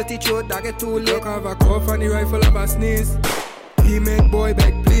done study throat, that get too late. Look have a cough and the rifle have a sneeze. He make boy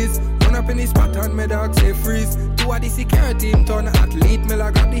beg please. Run up in his spot and my dog say freeze. Two of the security team turn athlete. Me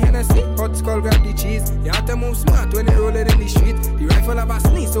like grab the Hennessy, hot skull grab the cheese. You have to move smart when you roll it in the street. The rifle have a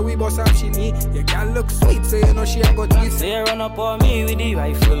sneeze so we bust up she knee. Your girl look sweet so you know she a go tease. Say run up on me with the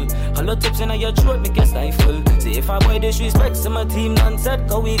rifle. Hollow tips in your throat make you stifle. Say if a boy disrespect some my team non-set,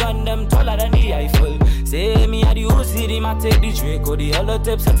 cause we got them taller than the Eiffel. Say me a the OC, them a take the Draco. The hollow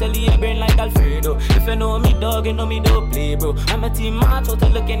tips I tell you brain like Alfredo. If you know me dog, you know me don't play bro. I'm a team match out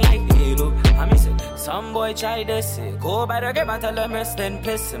looking like Halo. I miss it. Some boy try this, go by the grip and tell them rest in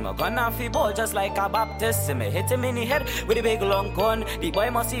piss. I'm gonna feel ball just like a Baptist. Me hit him in the head with a big long gun. The boy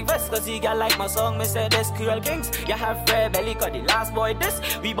must see vest cause he got like my song. Me say this cruel kings, you have red belly. Cause the last boy this,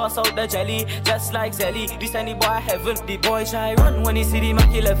 we bust out the jelly. Just like Zelly, we send the boy heaven. The boy try run when he see the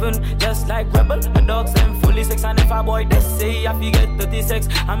Mac 11. Just like Rebel, the dogs them fully sex. And if a boy they say I fi get 36,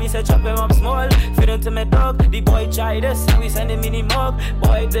 and me say chop him up small, feed him to me dog. The boy try this, and we send him mini mug.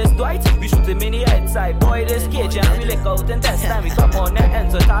 Boy this Dwight, we shoot him in the head side. Boy this cage, and we lick out and test time. We come on the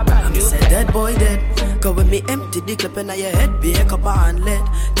ends with our brand new. Say dead boy dead, go with me empty the clip in your head, be a cup and lead.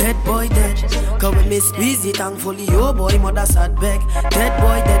 Dead boy dead, go with me squeeze it thankfully, oh boy mother sad beg. Dead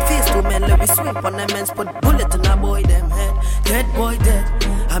boy dead, face to men, let me swing on them men's put bullet in a boy them head. Dead boy dead,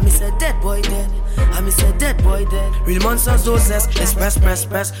 I me say dead boy dead, I me say dead boy dead. Real monsters doses, let's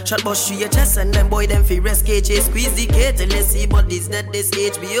press. Shot bust through your chest and them boy them feel rest cage. Squeeze the cage till they see bodies dead this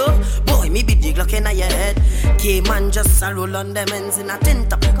HBO. Boy me be the Glock in your head. K-man just a roll on them ends in a tin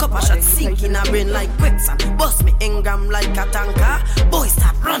top. Couple shots sink in a brain like quicksand. Bust me Ingram like a tanker. Boy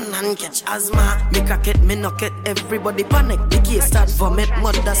start run and catch asthma. Me crack it, me knock it, everybody panic. The case start vomit,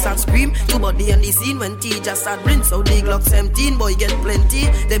 mother start scream. Two body on the scene when tea just start rinse. So the Glock 17, boy get plenty.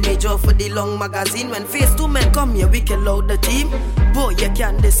 They major for the long magazine. When face two men come here, we can load the team. Boy, you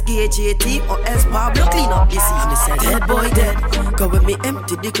can disengage a team or else Pablo clean up the scene. Me say dead boy dead, go with me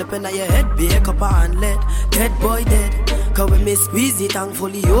empty the clip in your head, be a cup and lead. Dead boy dead, go with me squeeze it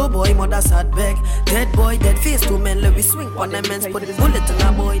thankfully, oh boy mother sad beg. Dead boy dead, face two men, let me swing on them men's put the bullet in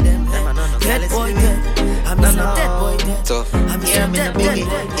a boy them head. Dead boy dead, I'm a dead boy dead. I'm a dead boy.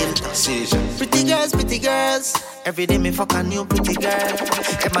 Pretty girls, every day me fuck a new pretty girl.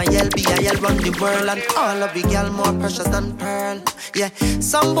 M-I-L-B, I-L run the world, and all of the girl more precious than pearl. Yeah,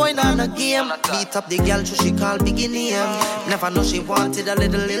 some boy down a game, beat up the girl so she call biggie name. Never know she wanted a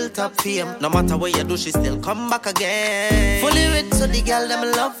little hilltop fame. No matter what you do, she still come back again. Fully rich so the girl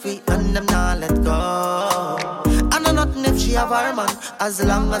them love me and them not let go. I know nothing if she have her man, as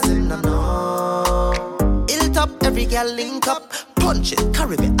long as him no know. Hilltop, every girl link up. Punch it,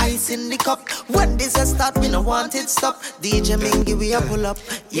 carry the ice in the cup. When this a start, we no want it stop. DJ Mingy, we a pull up,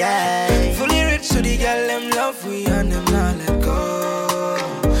 yeah. Fully rich, so the girl them love we and them not let go.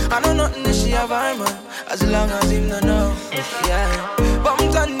 I know nothing that she have her man, as long as him no know, yeah.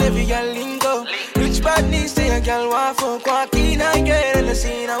 Bumped on every girl lingo. Rich bad needs to a girl want fuck. Walk in and get in the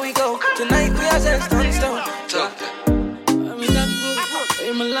scene, how we go. Tonight we are just stand stone.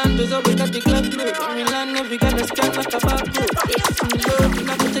 In Milan, there's always got the club look. In Milan, every girl is scared like a back road. It's in love, you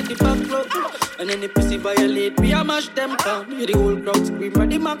never take the back road. And then the pussy violate, we a mash them down. Hear the whole crowd scream,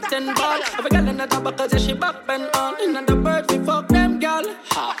 ready Mac 10 ball. Every girl in the top because she back bend on. In the bird, we fuck them girl.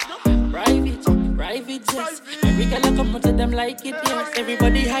 Ha, private jets. Every girl I come to them like it, yes.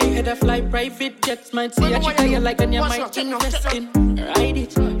 Everybody high head a fly private jets. Might see a chick you like and you might invest in. Ride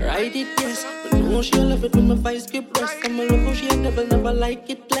it, yes. No, she love it when my vice get breast. I'm a love, she never like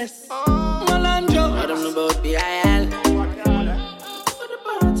it less. Malandro, I don't know about the IL.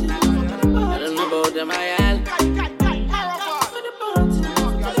 I don't know about them IL.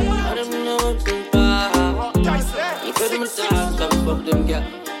 I don't know what's in bar. You feel them stars, so fuck them girl.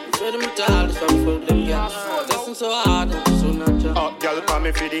 You feel them stars, so fuck them girl. Testing so hard, so natural. Oh, girl, call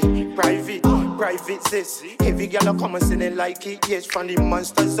me for the private sis. Every girl a come and sing it like it. Yes, from the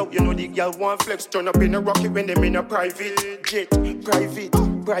monsters out, you know the girl want flex. Turn up in a rocket when them in a private jet.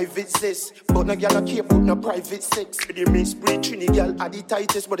 Private sis. But no girl a care about no private sex. The miss breed Trini girl are the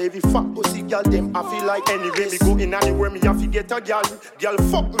tightest. But every fat pussy girl them I feel like anyway. Me go in anywhere me have to get a girl. Girl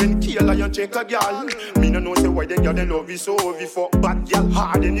fuck when kill a young check a girl. Me no know say why them girl they love you so we fuck bad girl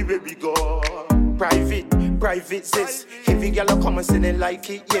hard anywhere we go. Private sis. Every girl a come and sing it like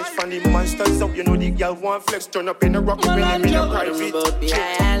it. Yes, from the monsters out, you know the girl want flex. Turn up in a rocket when them in a private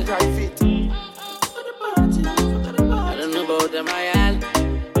jet. Private. I don't know about them IL.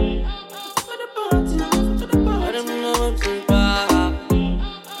 I don't know what's in bar.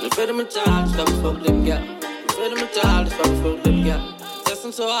 You feel them a child, stop fuck them girl. You feel them a child, stop fuck them girl.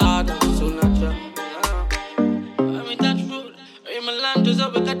 Testing so hard, so natural. I mean that's rude. In my land, there's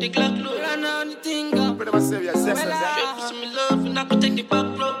always got the Glock load. I know anything up. But I'm serious, yes. Me love and I could take the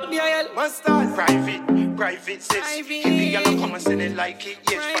back road. Monsters. Private sis. Every girl a come and sing it like it.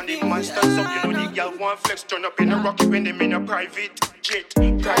 Yes, from the monsters up, you know the girl want flex. Turn up in a rocket when them in a private jet.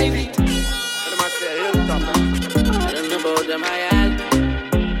 Private. What am I saying? I don't know about them IL.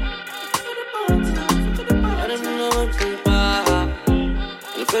 I don't know what's in bar.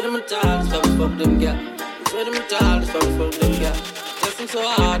 You feel them a child, stop fuck them girl. You feel them a child, stop fuck them girl. Testing so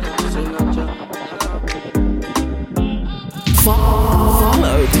hard, so natural.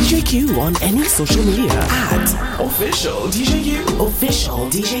 Follow DJ Q on any social media at Official DJ Q. Official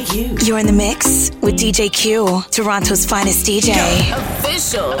DJ Q. You're in the mix with DJ Q, Toronto's finest DJ.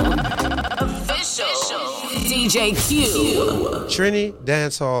 Official DJ Q. Trini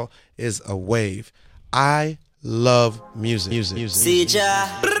Dancehall is a wave. I love music. See ya.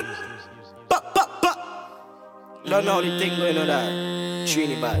 Don't know the thing going on that.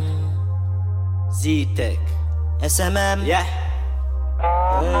 Trinidad. Z-Tech. SMM. Yeah.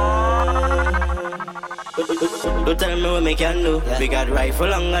 Don't tell me what me can do. We got rifle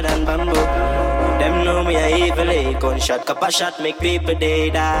longer than bamboo. Them know me a evil, gunshot, cup a shot, make people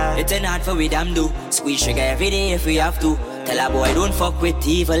dead. It's an hard for we damn do. Squeeze sugar every day if we have to. Tell a boy don't fuck with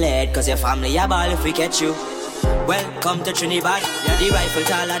evil head, cause your family a ball if we catch you. Welcome to Trinidad. The rifle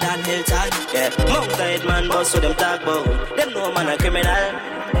taller than Hilton. Yeah, Mount Head man boss what them talk about. Them know man a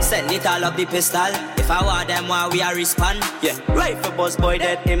criminal. Send it all up the pistol. If I want them while we are respond. Yeah, rifle boss boy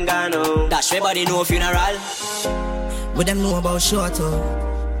dead him gone oh. Dash everybody know funeral. With them know about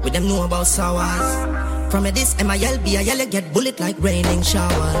Shoto. With them know about Sours. From a this MILB, I yell get bullet like raining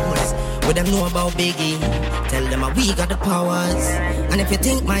showers. With them know about Biggie. Tell them we got the powers. And if you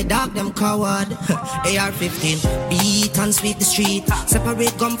think my dog them coward, AR-15, beat and sweep the street.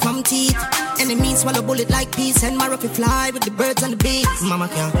 Separate gum from teeth. Enemies swallow bullet like peas. And my roughy fly with the birds and the bees. Mama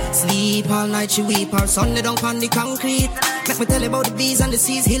can't sleep all night, she weep. Her son lay down on the concrete. Make me tell about the bees and the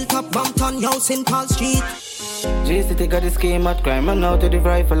seas. Hilltop, Bumpton, yo, St. Paul Street. G-City got the scheme at crime. And out to the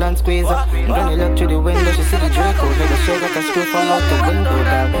rifle and squeeze up. Gonna look through the window, she see the Draco. Make the show got a screw fall out the window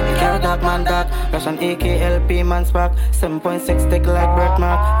down. The car dark man dark. Rush an AKLP man spark. 7.6 stick like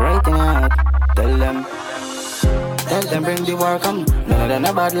birthmark. Right in your head. Tell them bring the war come. None of them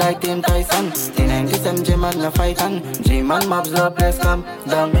are bad like Tim Tyson. T97 G-man la fight on. G-man mobs love place come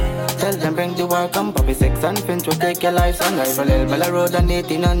down. Tell them bring the war come. Poppy 6 and Finch will take your life son. Rival El Bella Road and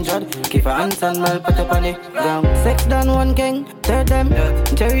 1800. Keep a hands and Mel put up on the ground. 6 down 1 king. Tell them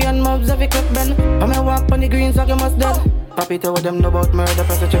Jerry and mobs every clip ben. When I walk on the green so you must dead. Papi tell them know about murder.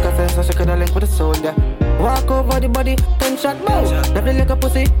 Press a check a sense so she coulda link with a soldier. Walk over the body, 10 shot bow. Devil like a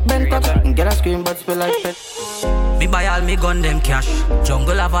pussy, bent touch. Get a scream but spill like pet. Me buy all me gun them cash.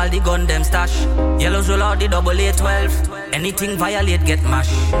 Jungle have all the gun them stash. Yellows roll out the double A12. Anything violate get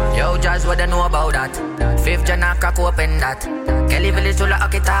mashed. Yo, Jazz, what they know about that? 5th Jan crack open that. Kelly Village roll a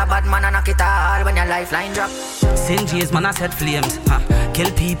Akita, bad man and Akita hard when your lifeline drop. St. James man a set flames.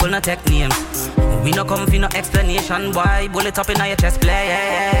 Kill people not take names. We no come for no explanation. Why bullet up in your chest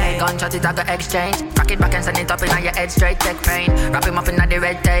play? Gunshot it I go exchange. Crack it back and send it up in your head straight. Take pain. Wrap him up in the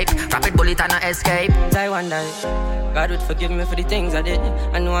red tape. Rapid bullet and no escape. I wonder God would forgive me for the things I did.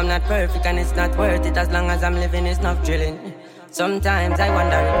 I know I'm not perfect and it's not worth it. As long as I'm living it's not drilling. Sometimes I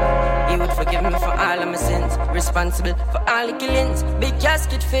wonder He would forgive me for all of my sins. Responsible for all the killings. Big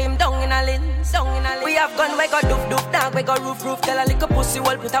casket fame down in a lens. We have gone, we got doof dog, we got roof. Tell a little pussy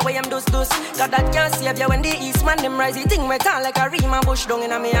wall, put away him dus. God that can't save you when the east man them rise. The thing we call like a ream and bush down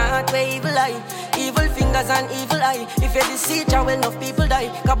in a me heart where evil eye. Evil fingers and evil eye. If you deceive, how will enough people die.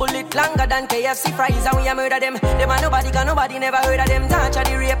 A bullet longer than KFC fries. And we a murder them. Them a nobody, cause nobody never heard of them. Torture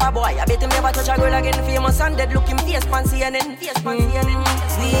the raper boy. I bet him never touch a girl again. Famous and dead looking face pan CNN. We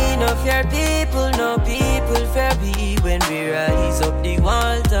no fear people, no people fear we. When we rise up the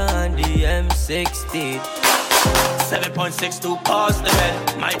Walter and the M60. 7.62 past the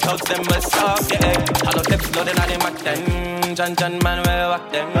head. My thugs them will stop your head. Hollow tips loaded on them at them. John man will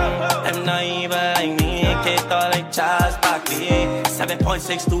walk them. Them not evil like me. Kate all like Charles Barkley.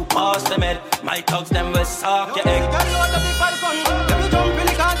 7.62 past the head. My thugs them will stop your head. Every jump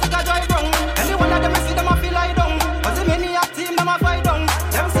really can't take a drive wrong. Any one of them I see them I feel like down. Cause the maniac team them I fight down.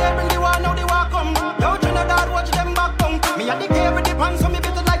 Them say bring the war now the war come. Yo Trinidad watch them back down. Me at the cave with the pants so me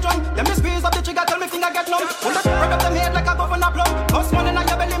beat it like drum. Them me squeeze up the trigger till me finger get numb. Pull up, break up them head like a governor plum. Bust one in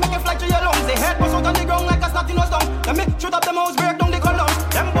your belly make it fly to your lungs. The head bust out on the ground like a snotty nose down. Them me shoot up them house break down the columns.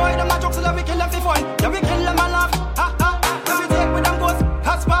 Them boy them a jokes so that we kill them for fun. Then we kill them and laugh. Ha ha. Then we take with them ghosts.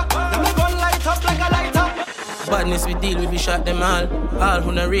 Casper. Them me gun light up like a lighter. Badness we deal with, we shot them all. All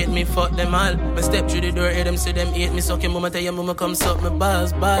who no rate me, fuck them all. Me step through the door, hear them say them hate me. Suck your mama, tell your mama come suck my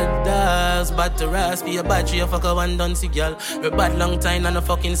balls. Bad dogs, bad to rasp. Be a bad tree, a fucker one duncy girl. We bad long time and no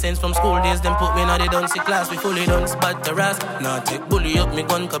fucking sense. From school days, them put me in the duncy class. We fully dunce, bad to rasp. Now take bully up, me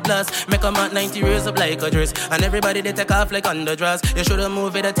gun ka blast. Make a man 90 raise up like a dress. And everybody they take off like underdress. You shoulda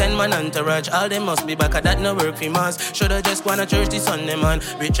move with a 10-man entourage. All them must be back, that no work for mass. Shoulda just gone to church this Sunday, man.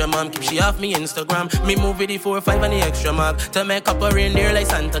 Richer mom, keep she off me Instagram. Me move with the 4-5 and the extra mark. To make up a reindeer like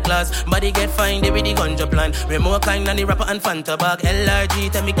Santa Claus. Body get fine, they with the ganja plan. We more kind than the rapper and Fanta bag.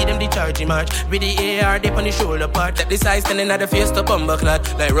 LRG, tell me give them the charging march. With the AR, they on the shoulder part. That the size standing at the face to bumper clad.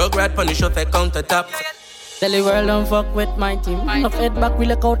 Like Rugrat on the shot like counter top. Tell the world don't fuck with my team. Enough head back, we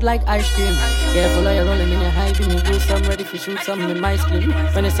look out like ice cream. Careful how you're rolling in your high beam. You do some ready for shoot some in my screen.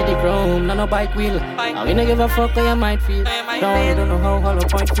 When you see the chrome, no bike wheel. I we no give a fuck how you might feel. You don't know how hollow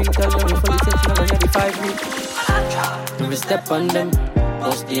point feel. Tell them we fully set, you never ready 5 feet. We step on them.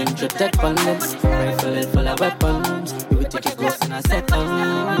 Bust the intro tech on them. Rifle it full of weapons. We will take it close in a second.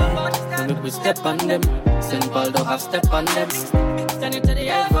 Then we will step on them. St. Paul don't have step on them. Send it to the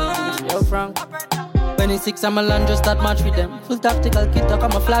heavens. Yo, Frank. 26, I'm a land, just that match with them. Full tactical kit, I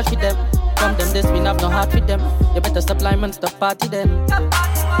come a flash with them. From them, this win, have no heart with them. You better stop lying and stop party then.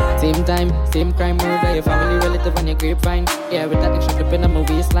 Same time, same crime, murder. Your family relative on your grapevine. Yeah, with that extra clip in on my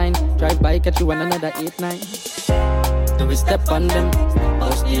waistline. Drive by, catch you on another 8-9. Do we step on them?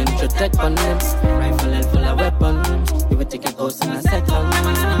 Bust the intro tech on them. Rifle and full of weapons. We will take a ghost in a second.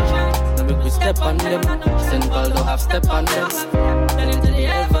 Then we step on them. St. Paul don't have step on them. Then into the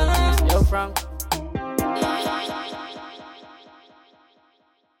heavens. Yo, Frank.